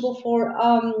responsible for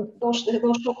those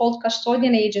so-called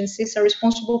custodian agencies are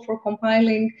responsible for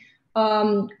compiling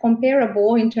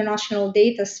comparable international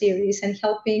data series and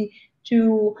helping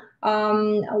to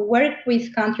work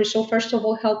with countries. So first of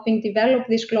all, helping develop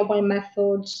these global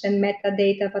methods and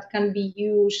metadata that can be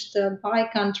used by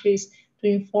countries to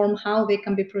inform how they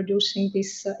can be producing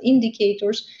these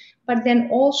indicators, but then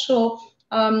also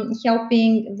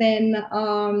helping then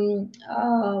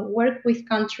work with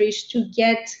countries to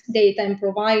get data and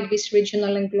provide these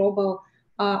regional and global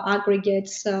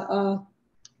aggregates to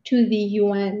the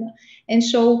UN. And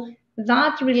so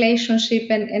that relationship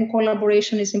and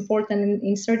collaboration is important.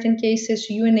 In certain cases,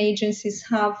 UN agencies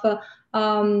have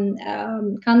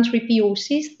country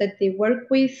POCs that they work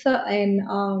with, and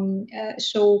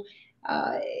so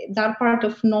that part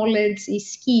of knowledge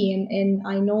is key. And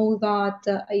I know that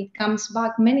it comes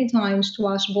back many times to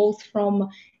us, both from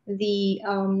the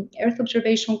Earth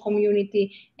observation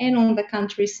community and on the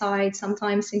countryside,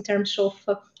 sometimes in terms of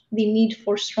the need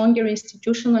for stronger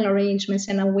institutional arrangements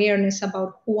and awareness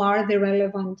about who are the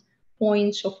relevant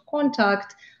points of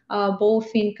contact, both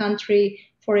in country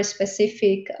for a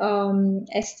specific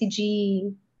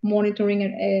SDG monitoring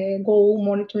and goal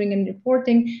monitoring and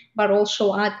reporting, but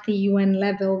also at the UN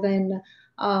level, then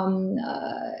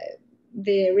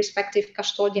the respective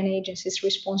custodian agencies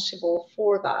responsible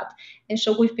for that. And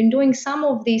so we've been doing some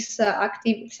of this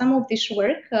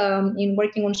work in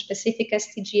working on specific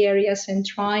SDG areas and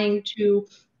trying to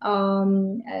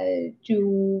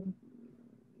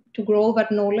grow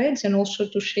that knowledge and also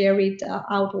to share it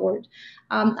outward.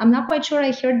 I'm not quite sure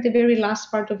I heard the very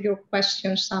last part of your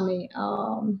question, Samy.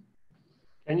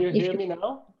 Can you hear me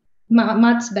now?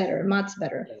 Much better.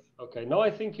 Yes. Okay. No, I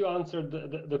think you answered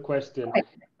the question.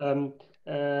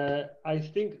 I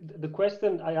think the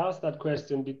question, I asked that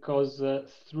question because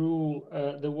through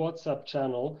the WhatsApp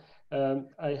channel,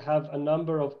 I have a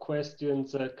number of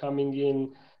questions coming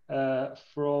in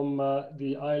from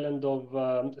the island of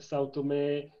São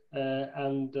Tomé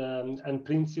and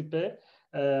Príncipe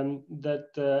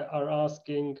that are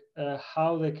asking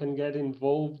how they can get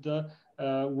involved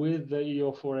with the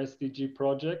EO4SDG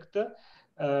project.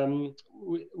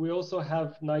 We also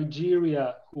have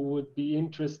Nigeria who would be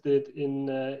interested in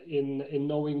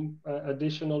knowing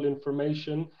additional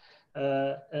information.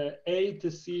 To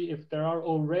see if there are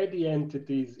already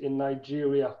entities in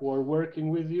Nigeria who are working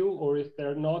with you, or if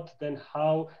they're not, then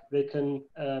how they can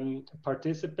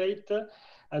participate.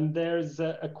 And there's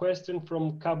a question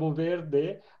from Cabo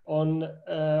Verde on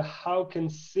how can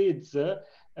SIDS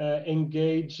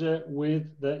engage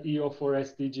with the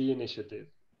EO4SDG initiative.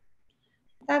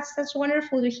 That's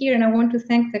wonderful to hear, and I want to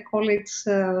thank the colleagues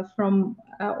from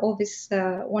all these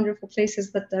wonderful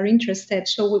places that are interested.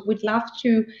 So we'd love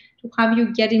to have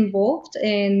you get involved,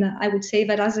 and I would say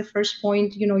that as a first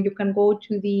point, you can go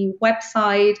to the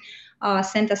website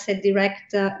send us a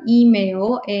direct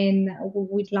email, and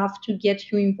we'd love to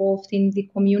get you involved in the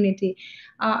community.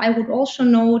 I would also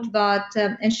note that,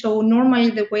 and so normally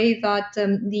the way that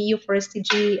the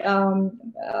EU4SDG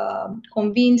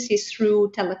convenes is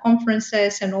through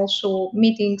teleconferences and also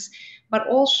meetings, but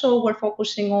also we're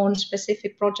focusing on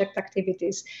specific project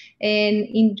activities. And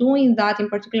in doing that, in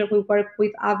particular, we work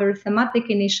with other thematic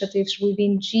initiatives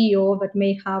within GEO that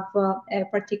may have a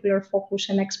particular focus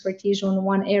and expertise on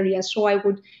one area. So I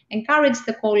would encourage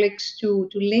the colleagues to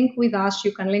link with us.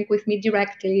 You can link with me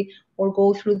directly or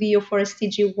go through the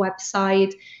EU4SDG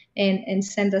website and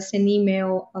send us an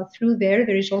email through there.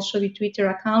 There is also the Twitter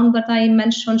account that I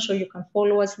mentioned, so you can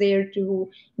follow us there to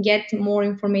get more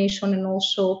information and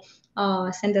also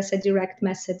send us a direct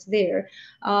message there.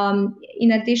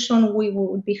 In addition, we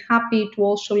would be happy to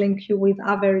also link you with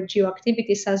other GEO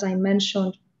activities, as I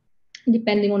mentioned,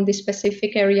 depending on the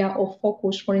specific area of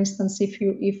focus. For instance, if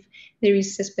there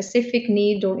is a specific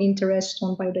need or interest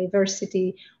on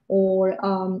biodiversity or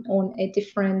on a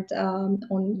different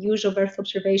on use of Earth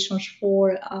observations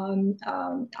for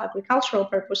agricultural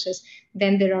purposes,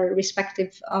 then there are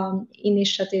respective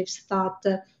initiatives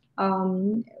that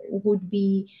would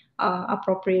be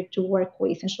appropriate to work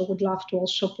with, and so would love to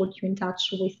also put you in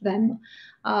touch with them.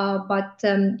 But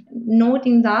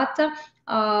noting that,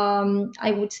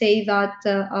 I would say that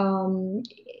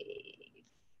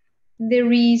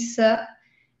there is,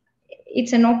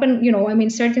 it's an open, I mean,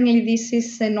 certainly this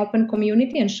is an open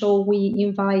community, and so we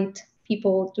invite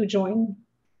people to join.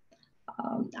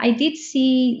 I did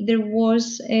see there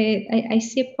was I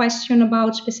see a question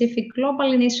about specific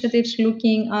global initiatives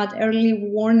looking at early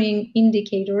warning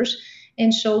indicators.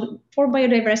 And so for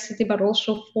biodiversity, but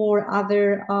also for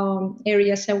other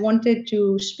areas, I wanted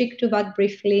to speak to that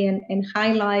briefly and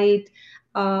highlight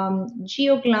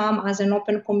GeoGLAM as an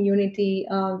open community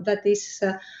that is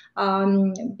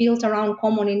built around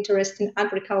common interest in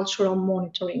agricultural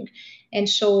monitoring. And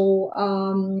so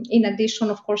in addition,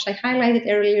 of course, I highlighted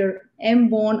earlier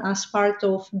MBON as part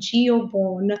of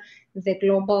GeoBON, the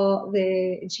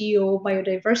Geo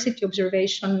Biodiversity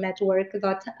Observation Network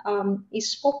that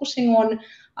is focusing on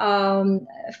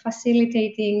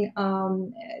facilitating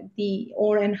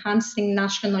or enhancing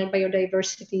national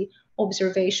biodiversity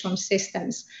observation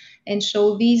systems. And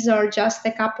so these are just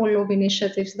a couple of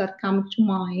initiatives that come to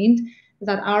mind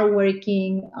that are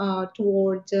working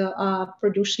toward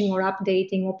producing or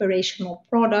updating operational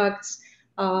products.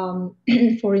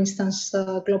 For instance,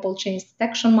 global change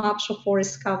detection maps of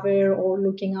forest cover, or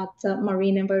looking at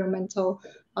marine environmental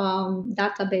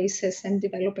databases and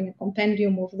developing a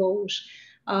compendium of those.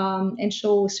 And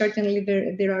so certainly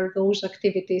there are those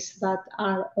activities that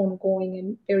are ongoing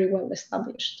and very well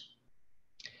established.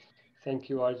 Thank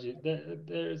you, Argy.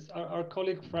 There's our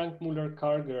colleague Frank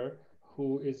Muller-Karger,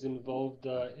 who is involved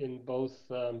in both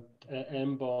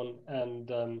MBON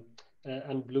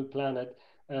and Blue Planet,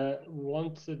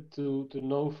 wanted to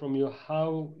know from you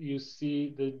how you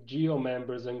see the GEO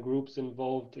members and groups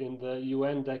involved in the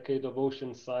UN Decade of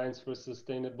Ocean Science for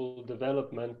Sustainable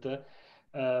Development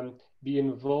be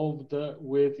involved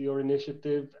with your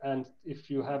initiative, and if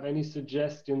you have any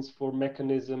suggestions for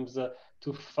mechanisms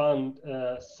to fund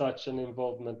such an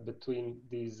involvement between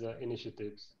these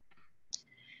initiatives.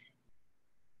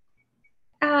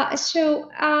 So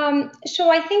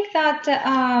I think that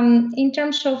in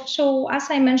terms of, as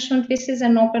I mentioned, this is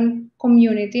an open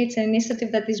community. It's an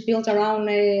initiative that is built around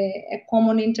a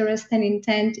common interest and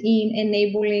intent in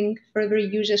enabling further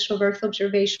uses of Earth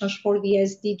observations for the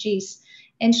SDGs.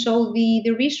 And so the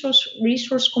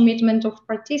resource commitment of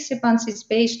participants is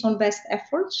based on best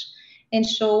efforts. And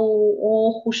so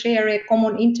all who share a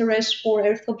common interest for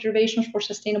Earth observations for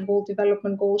sustainable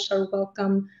development goals are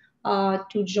welcome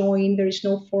to join. There is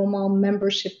no formal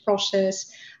membership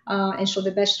process. And so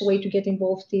the best way to get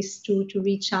involved is to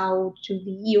reach out to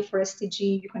the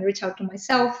EU4SDG. You can reach out to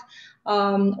myself,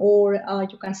 or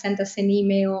you can send us an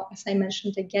email, as I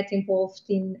mentioned, to get involved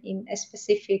in a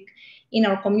specific, in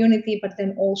our community, but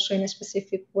then also in a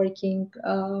specific working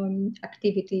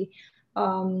activity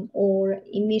or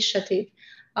initiative.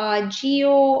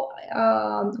 GEO,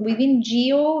 within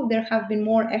GEO, there have been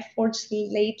more efforts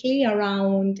lately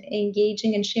around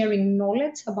engaging and sharing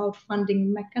knowledge about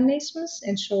funding mechanisms.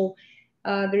 And so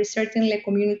there is certainly a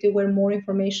community where more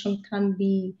information can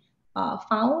be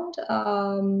found.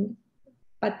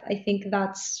 But I think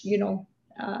that's,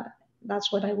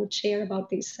 that's what I would share about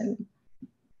this. And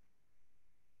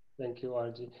thank you,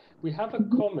 Argy. We have a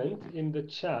comment in the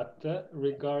chat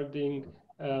regarding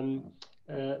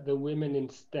the women in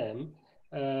STEM.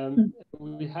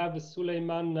 We have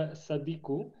Suleiman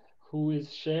Sadiku, who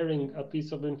is sharing a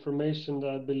piece of information that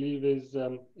I believe is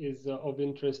of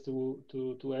interest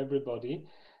to everybody.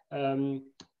 And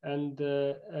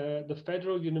the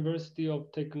Federal University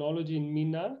of Technology in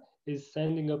Mina is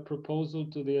sending a proposal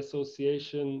to the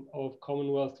Association of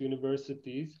Commonwealth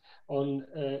Universities on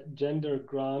a gender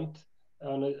grant,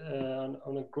 on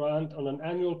an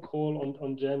annual call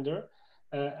on gender,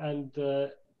 and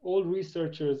all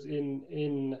researchers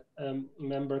in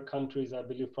member countries, I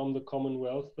believe, from the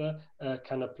Commonwealth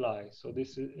can apply. So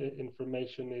this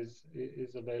information is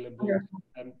available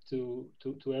to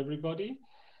everybody.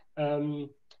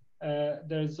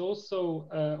 There's also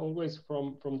always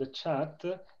from the chat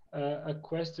a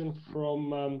question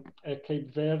from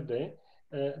Cape Verde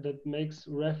that makes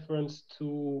reference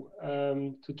to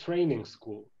training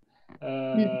school.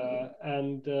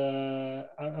 And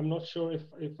I'm not sure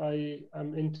if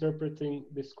I'm interpreting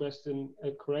this question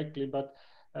correctly, but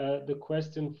the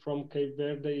question from Cape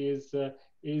Verde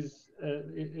is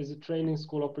a training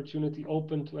school opportunity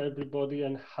open to everybody,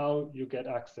 and how you get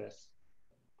access?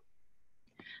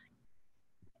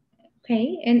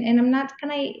 Okay, and I'm not,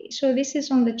 so this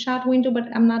is on the chat window, but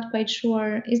I'm not quite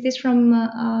sure. Is this from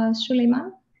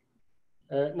Suleiman?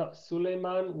 No,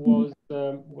 Suleiman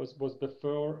was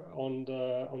before on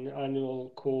the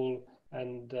annual call,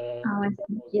 and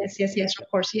yes, of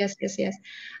course, yes.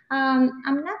 I'm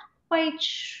not quite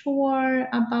sure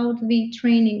about the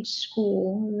training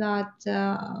school that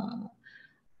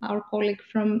our colleague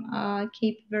from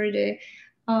Cape Verde.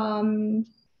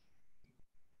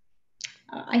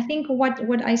 I think what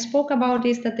I spoke about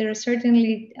is that there are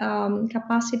certainly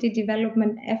capacity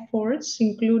development efforts,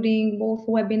 including both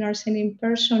webinars and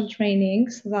in-person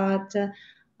trainings that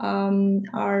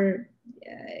are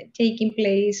taking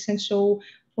place. And so,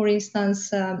 for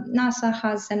instance, NASA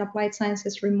has an applied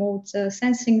sciences remote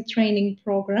sensing training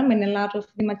program, and a lot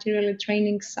of the material and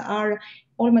trainings are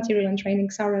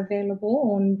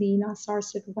available on the NASA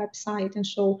RCET website. And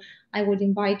so I would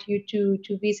invite you to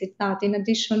visit that. In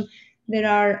addition, there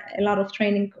are a lot of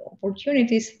training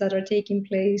opportunities that are taking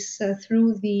place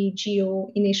through the GEO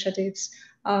initiatives.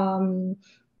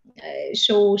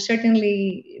 So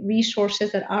certainly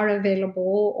resources that are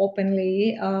available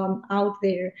openly out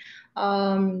there.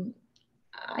 I'm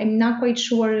not quite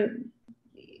sure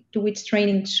to which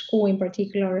training school in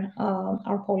particular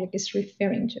our colleague is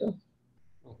referring to.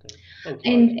 Okay,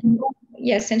 thank you.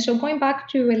 Yes, and so going back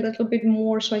to a little bit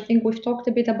more, so I think we've talked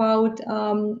a bit about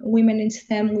women in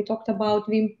STEM. We talked about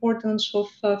the importance of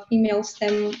female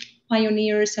STEM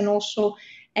pioneers and also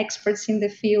experts in the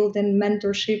field and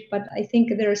mentorship. But I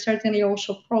think there are certainly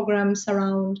also programs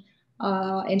around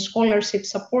and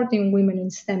scholarships supporting women in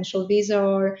STEM. So these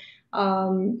are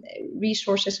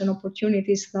resources and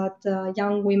opportunities that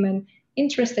young women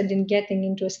interested in getting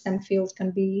into a STEM field can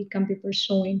be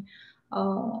pursuing.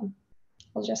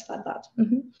 I'll just add that.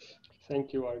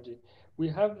 Thank you, Argy. We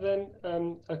have then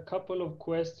a couple of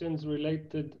questions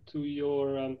related to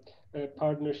your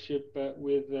partnership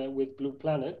with Blue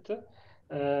Planet,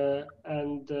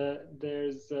 and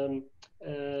there's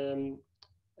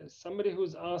somebody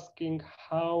who's asking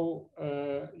how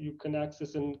you can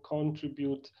access and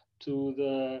contribute to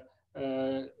the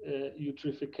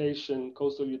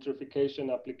coastal eutrophication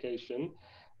application.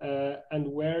 And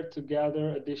where to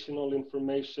gather additional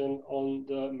information on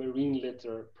the marine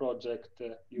litter project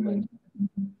you mentioned.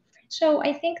 So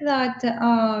I think that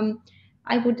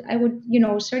I would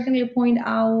certainly point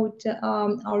out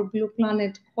our Blue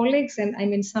Planet colleagues, and I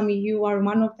mean, Samy, you are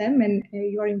one of them, and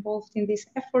you are involved in these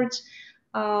efforts.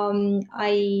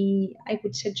 I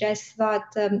would suggest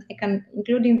that I can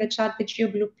include in the chat the GEO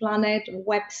Blue Planet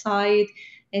website,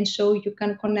 and so you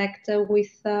can connect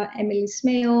with Emily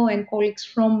Smale and colleagues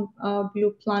from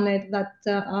Blue Planet that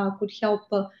could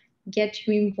help get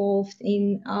you involved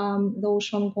in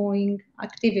those ongoing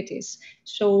activities.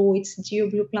 So it's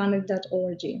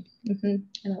geoblueplanet.org. And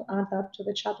I'll add that to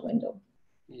the chat window.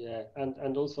 Yeah,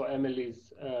 and also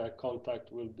Emily's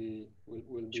contact will be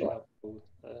Sure. helpful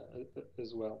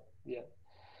as well. Yeah.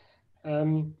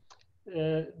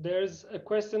 There's a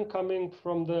question coming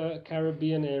from the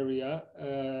Caribbean area,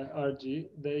 Argy.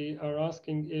 They are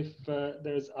asking if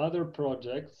there's other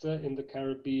projects in the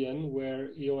Caribbean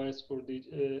where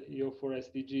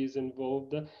EO4SDG is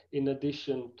involved, in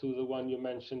addition to the one you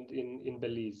mentioned in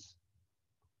Belize.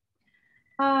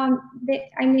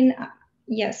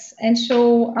 Yes, and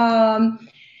so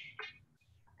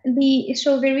the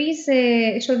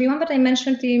one that I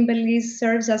mentioned in Belize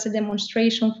serves as a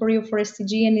demonstration for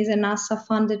EO4SDG and is a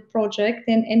NASA-funded project,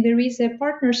 and there is a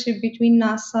partnership between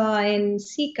NASA and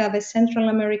SICA, the Central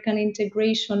American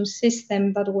Integration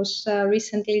System, that was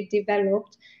recently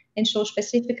developed. And so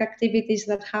specific activities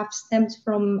that have stemmed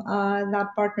from that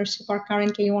partnership are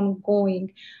currently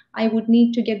ongoing. I would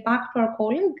need to get back to our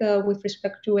colleague with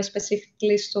respect to a specific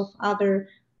list of other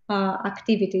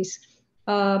activities.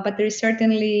 But there is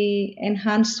certainly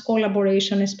enhanced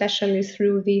collaboration, especially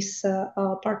through this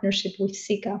partnership with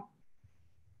SICA.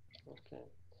 Okay.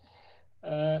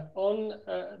 On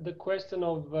the question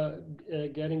of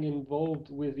getting involved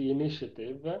with the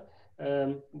initiative,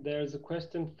 there's a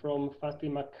question from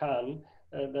Fatima Khan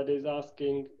that is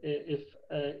asking if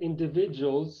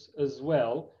individuals as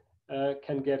well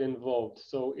can get involved.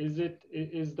 So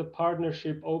is the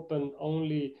partnership open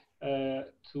only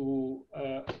to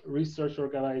research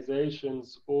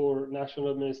organizations or national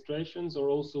administrations, or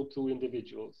also to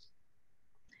individuals?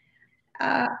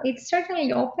 It's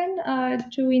certainly open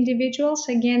to individuals.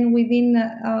 Again, within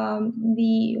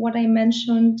what I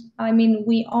mentioned, I mean,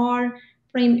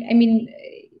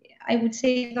 I would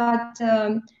say that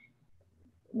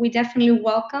we definitely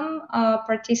welcome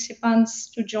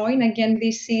participants to join. Again,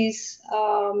 this is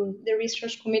the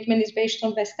research commitment is based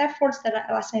on best efforts that,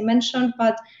 as I mentioned,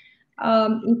 but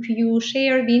if you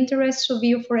share the interests of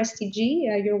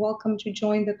EU4SDG, you're welcome to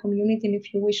join the community. And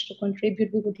if you wish to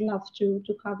contribute, we would love to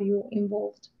have you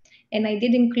involved. And I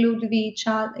did include the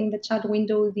chat in the chat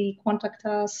window, the contact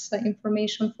us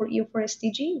information for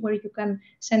EU4SDG, where you can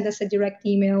send us a direct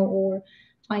email or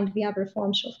find the other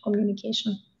forms of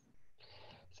communication.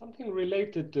 Something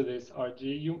related to this,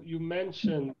 Argy, you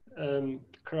mentioned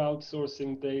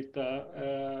crowdsourcing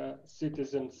data,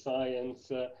 citizen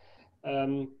science.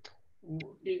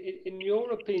 In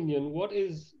your opinion, what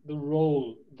is the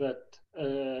role that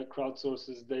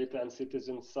crowdsources data and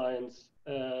citizen science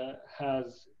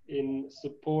has in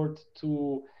support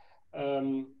to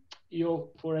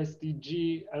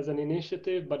EU4SDG as an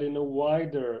initiative, but in a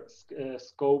wider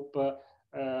scope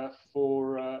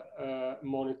for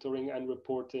monitoring and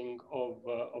reporting of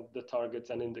the targets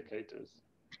and indicators?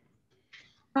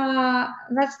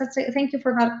 Thank you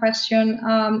for that question.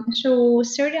 So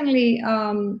certainly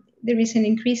there is an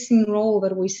increasing role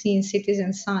that we see in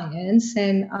citizen science,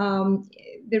 and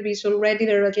there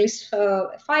are at least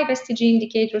 5 SDG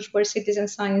indicators where citizen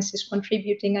science is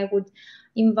contributing. I would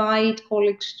invite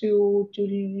colleagues to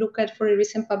look at for a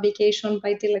recent publication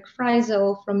by Dilek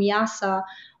Freisel from IASA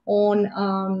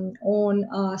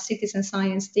on citizen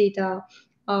science data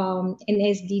and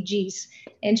SDGs.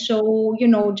 And so,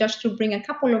 just to bring a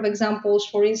couple of examples,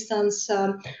 for instance,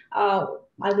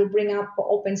 I will bring up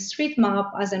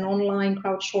OpenStreetMap as an online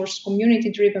crowdsourced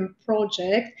community-driven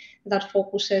project that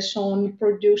focuses on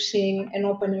producing an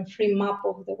open and free map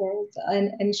of the world.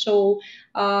 And so,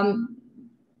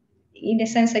 in a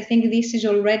sense, I think this is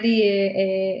already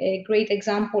a great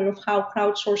example of how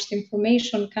crowdsourced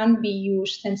information can be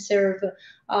used and serve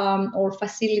or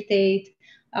facilitate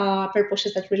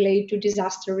purposes that relate to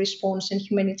disaster response and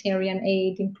humanitarian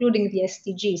aid, including the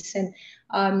SDGs. And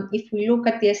if we look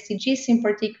at the SDGs in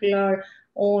particular,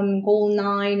 on Goal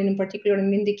 9, and in particular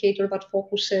an indicator that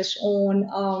focuses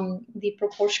on the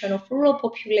proportion of rural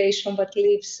population that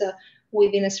lives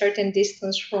within a certain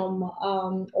distance from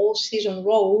all-season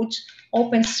roads,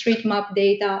 OpenStreetMap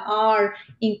data are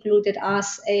included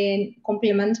as a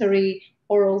complementary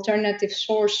or alternative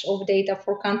source of data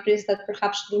for countries that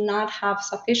perhaps do not have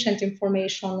sufficient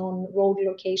information on road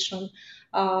location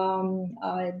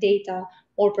data,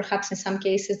 or perhaps in some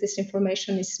cases this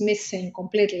information is missing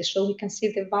completely. So we can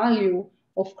see the value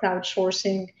of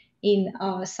crowdsourcing in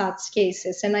such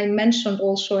cases. And I mentioned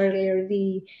also earlier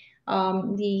the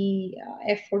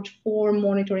effort for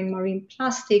monitoring marine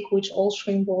plastic, which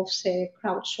also involves a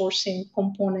crowdsourcing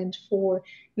component for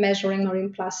measuring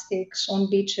marine plastics on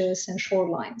beaches and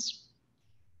shorelines.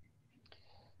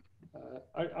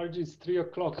 Argy, it's 3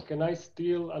 o'clock. Can I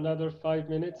steal another 5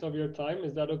 minutes of your time?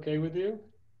 Is that okay with you?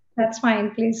 That's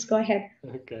fine. Please go ahead.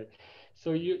 Okay.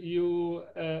 So you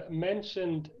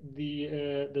mentioned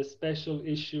the special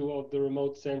issue of the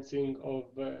remote sensing of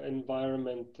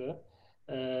environment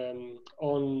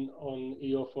on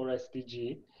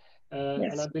EU4SDG.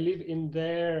 Yes. And I believe in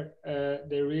there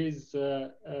is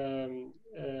a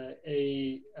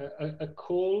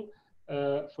call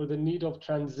for the need of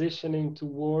transitioning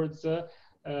towards a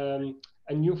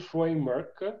new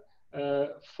framework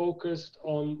focused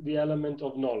on the element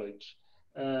of knowledge.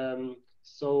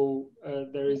 So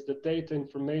there is the data,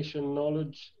 information,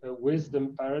 knowledge,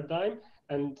 wisdom paradigm.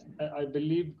 And I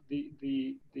believe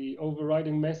the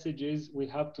overriding message is we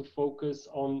have to focus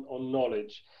on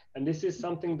knowledge. And this is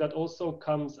something that also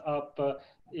comes up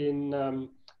in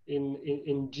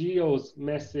GEO's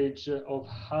message of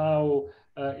how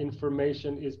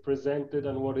information is presented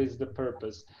and what is the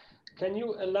purpose. Can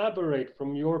you elaborate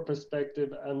from your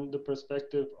perspective and the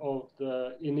perspective of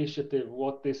the initiative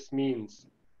what this means?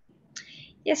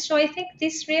 Yes, so I think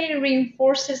this really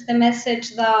reinforces the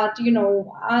message that,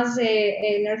 as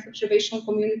an Earth observation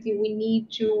community, we need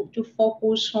to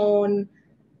focus on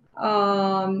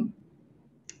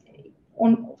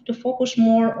to focus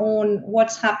more on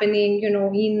what's happening,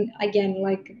 in, again,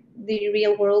 like the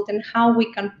real world, and how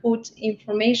we can put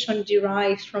information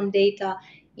derived from data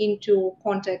into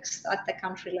context at the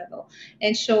country level.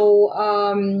 And so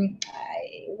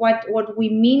what we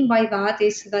mean by that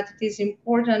is that it is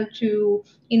important to,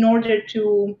 in order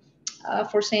to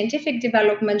for scientific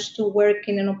developments to work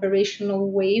in an operational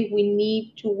way, we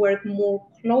need to work more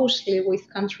closely with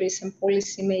countries and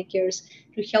policymakers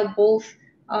to help both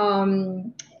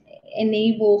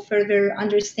enable further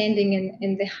understanding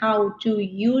and the how to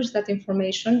use that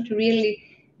information to really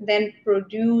then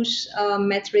produce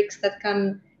metrics that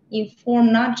can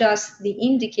inform not just the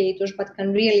indicators, but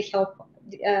can really help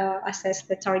assess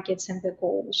the targets and the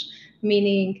goals.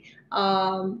 Meaning,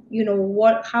 how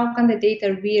can the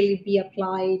data really be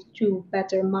applied to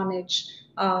better manage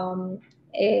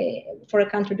for a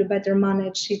country to better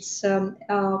manage its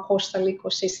coastal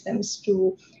ecosystems,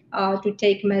 to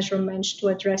take measurements to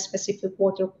address specific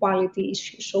water quality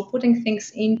issues. So putting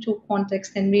things into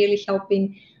context and really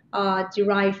helping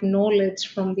derive knowledge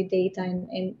from the data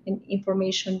and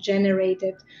information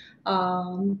generated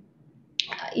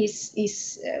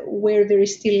is where there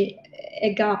is still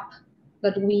a gap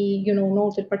that we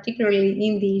noted, particularly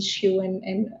in the issue,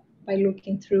 and by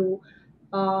looking through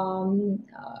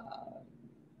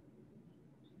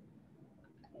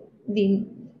the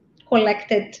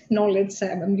collected knowledge.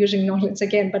 I'm using knowledge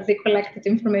again, but the collected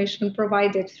information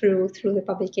provided through the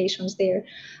publications there.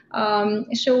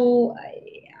 So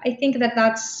I think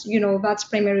that's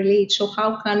primarily it. So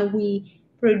how can we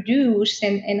produce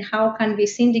and how can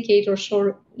these indicators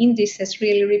or indices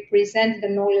really represent the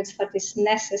knowledge that is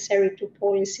necessary to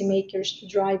policymakers to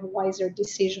drive wiser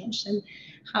decisions, and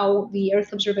how the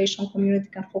Earth observation community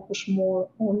can focus more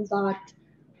on that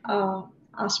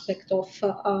aspect of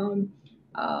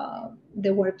the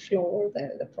workflow or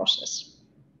the process.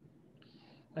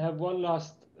 I have one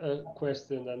last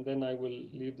question, and then I will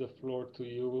leave the floor to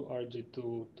you, Argy,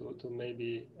 to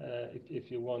maybe,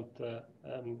 if you want,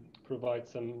 provide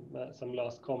some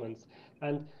last comments.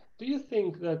 And do you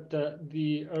think that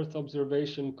the Earth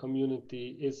observation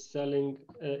community is selling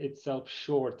itself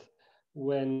short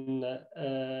when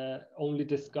only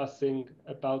discussing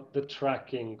about the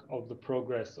tracking of the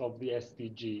progress of the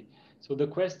SDG? So the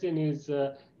question is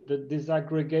the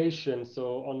disaggregation,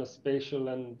 so on a spatial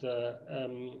and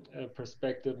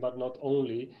perspective, but not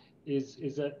only,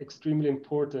 is extremely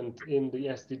important in the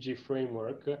SDG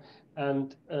framework,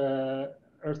 and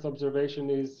Earth observation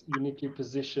is uniquely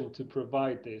positioned to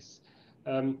provide this.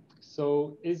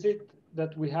 So is it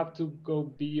that we have to go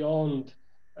beyond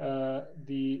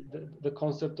the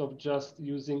concept of just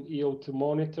using EO to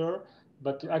monitor,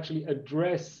 but to actually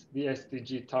address the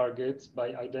SDG targets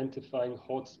by identifying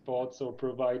hotspots or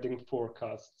providing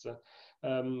forecasts?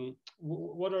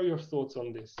 What are your thoughts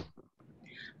on this?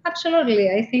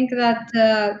 Absolutely. I think that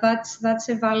that's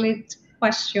a valid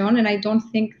question, and I don't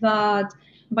think that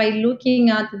by looking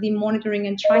at the monitoring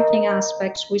and tracking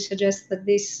aspects, we suggest that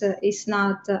this is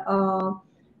not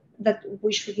that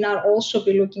we should not also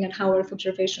be looking at how Earth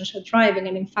observations are driving.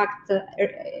 And in fact,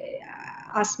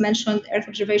 as mentioned, Earth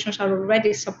observations are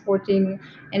already supporting,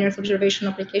 and Earth observation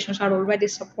applications are already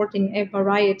supporting a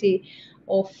variety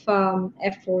of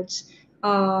efforts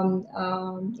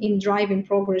in driving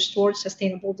progress towards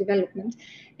sustainable development.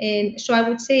 And so I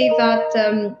would say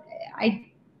that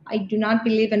I do not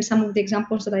believe, and some of the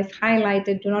examples that I've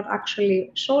highlighted do not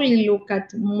actually solely look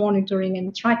at monitoring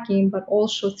and tracking, but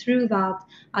also through that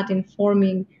at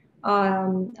informing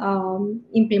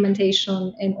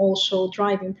implementation and also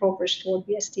driving progress toward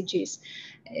the SDGs.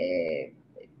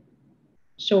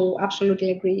 So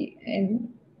absolutely agree,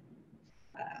 and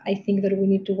I think that we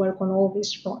need to work on all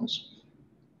these fronts.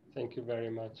 Thank you very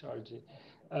much, Argy.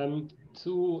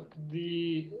 To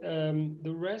the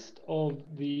rest of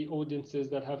the audiences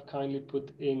that have kindly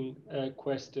put in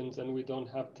questions, and we don't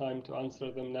have time to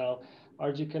answer them now,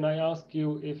 Argy, can I ask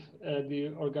you if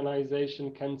the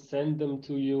organization can send them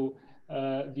to you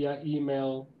via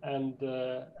email, and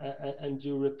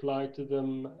you reply to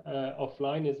them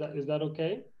offline? Is that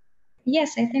okay?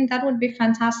 Yes, I think that would be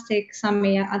fantastic,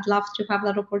 Samy. I'd love to have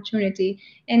that opportunity.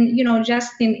 And,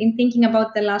 just in thinking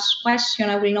about the last question,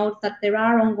 I will note that there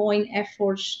are ongoing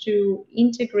efforts to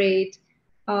integrate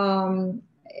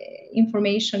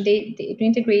information, to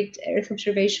integrate Earth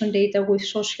observation data with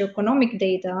socioeconomic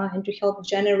data and to help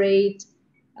generate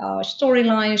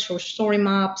storylines or story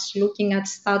maps, looking at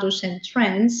status and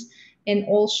trends. And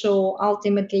also,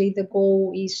 ultimately, the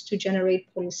goal is to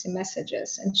generate policy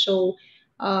messages. And so,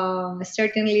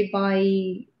 certainly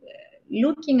by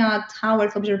looking at how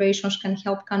Earth observations can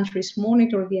help countries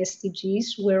monitor the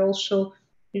SDGs, we're also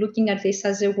looking at this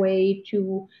as a way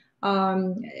to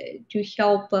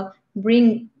help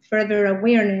bring further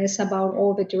awareness about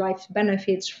all the derived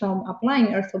benefits from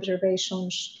applying Earth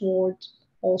observations toward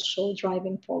also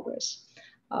driving progress.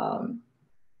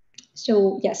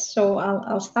 So yes, so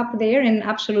I'll stop there, and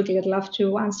absolutely I'd love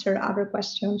to answer other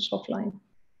questions offline.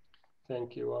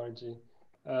 Thank you, Argy.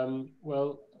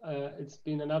 Well, it's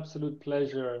been an absolute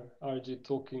pleasure, Argy,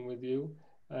 talking with you.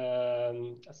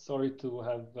 Sorry to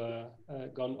have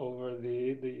gone over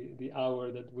the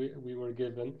hour that we were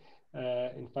given.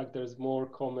 In fact, there's more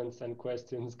comments and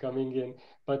questions coming in,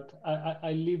 but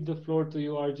I leave the floor to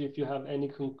you, Argy, if you have any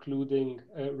concluding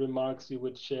remarks you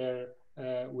would share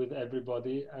with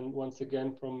everybody. And once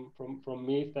again, from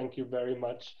me, thank you very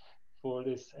much for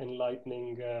this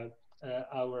enlightening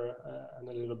hour and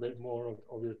a little bit more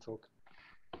of your talk.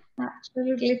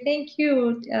 Absolutely. Thank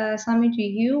you, Samy, to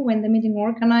you and the meeting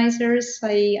organizers.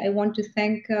 I want to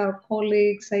thank our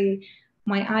colleagues.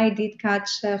 My eye did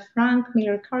catch Frank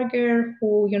Miller-Karger,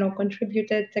 who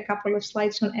contributed a couple of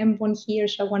slides on M1 here.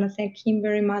 So I want to thank him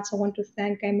very much. I want to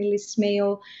thank Emily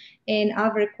Smale and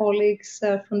other colleagues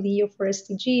from the GEO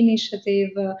SDG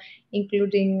initiative,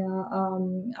 including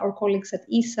our colleagues at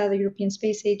ESA, the European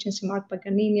Space Agency, Mark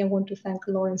Paganini. I want to thank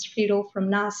Lawrence Friedel from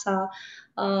NASA,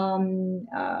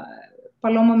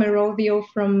 Paloma Merodio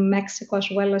from Mexico, as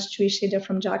well as Chuishida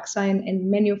from JAXA, and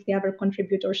many of the other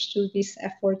contributors to this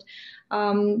effort.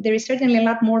 There is certainly a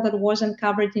lot more that wasn't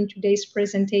covered in today's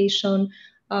presentation,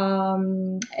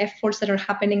 efforts that are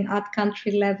happening at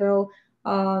country level,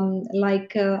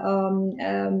 like,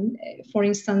 for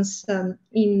instance,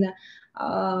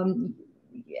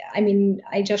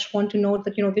 I just want to note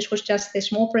that, this was just a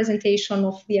small presentation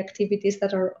of the activities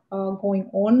that are going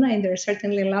on, and there are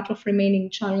certainly a lot of remaining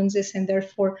challenges, and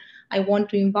therefore I want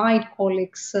to invite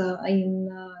colleagues in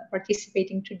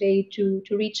participating today to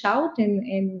reach out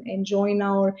and join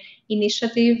our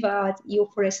initiative at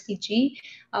EO4SDG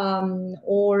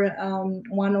or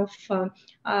one of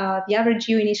the other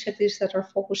GEO initiatives that are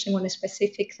focusing on a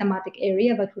specific thematic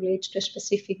area that relates to a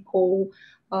specific goal.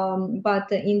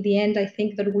 But in the end, I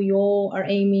think that we all are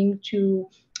aiming to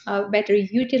better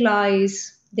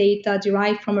utilize data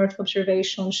derived from Earth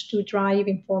observations to drive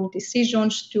informed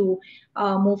decisions, to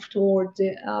move toward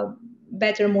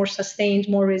better, more sustained,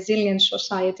 more resilient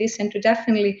societies, and to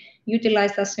definitely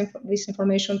utilize this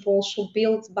information to also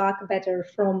build back better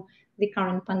from the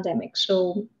current pandemic.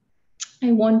 So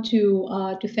I want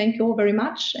to thank you all very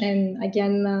much. And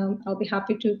again, I'll be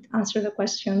happy to answer the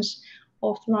questions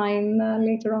offline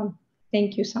later on.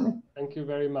 Thank you, Samy. Thank you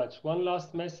very much. One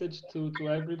last message to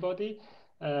everybody.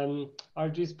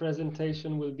 Argy's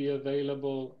presentation will be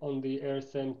available on the Air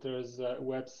Center's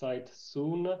website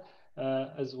soon,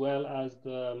 as well as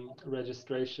the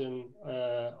registration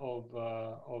of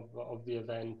the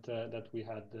event that we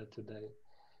had today.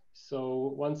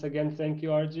 So once again, thank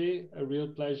you, Argy. A real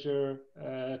pleasure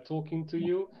talking to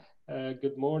you.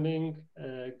 Good morning,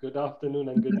 good afternoon,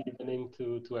 and good evening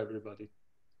to everybody.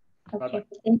 Okay, bye-bye.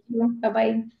 Thank you.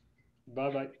 Bye-bye.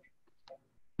 Bye-bye.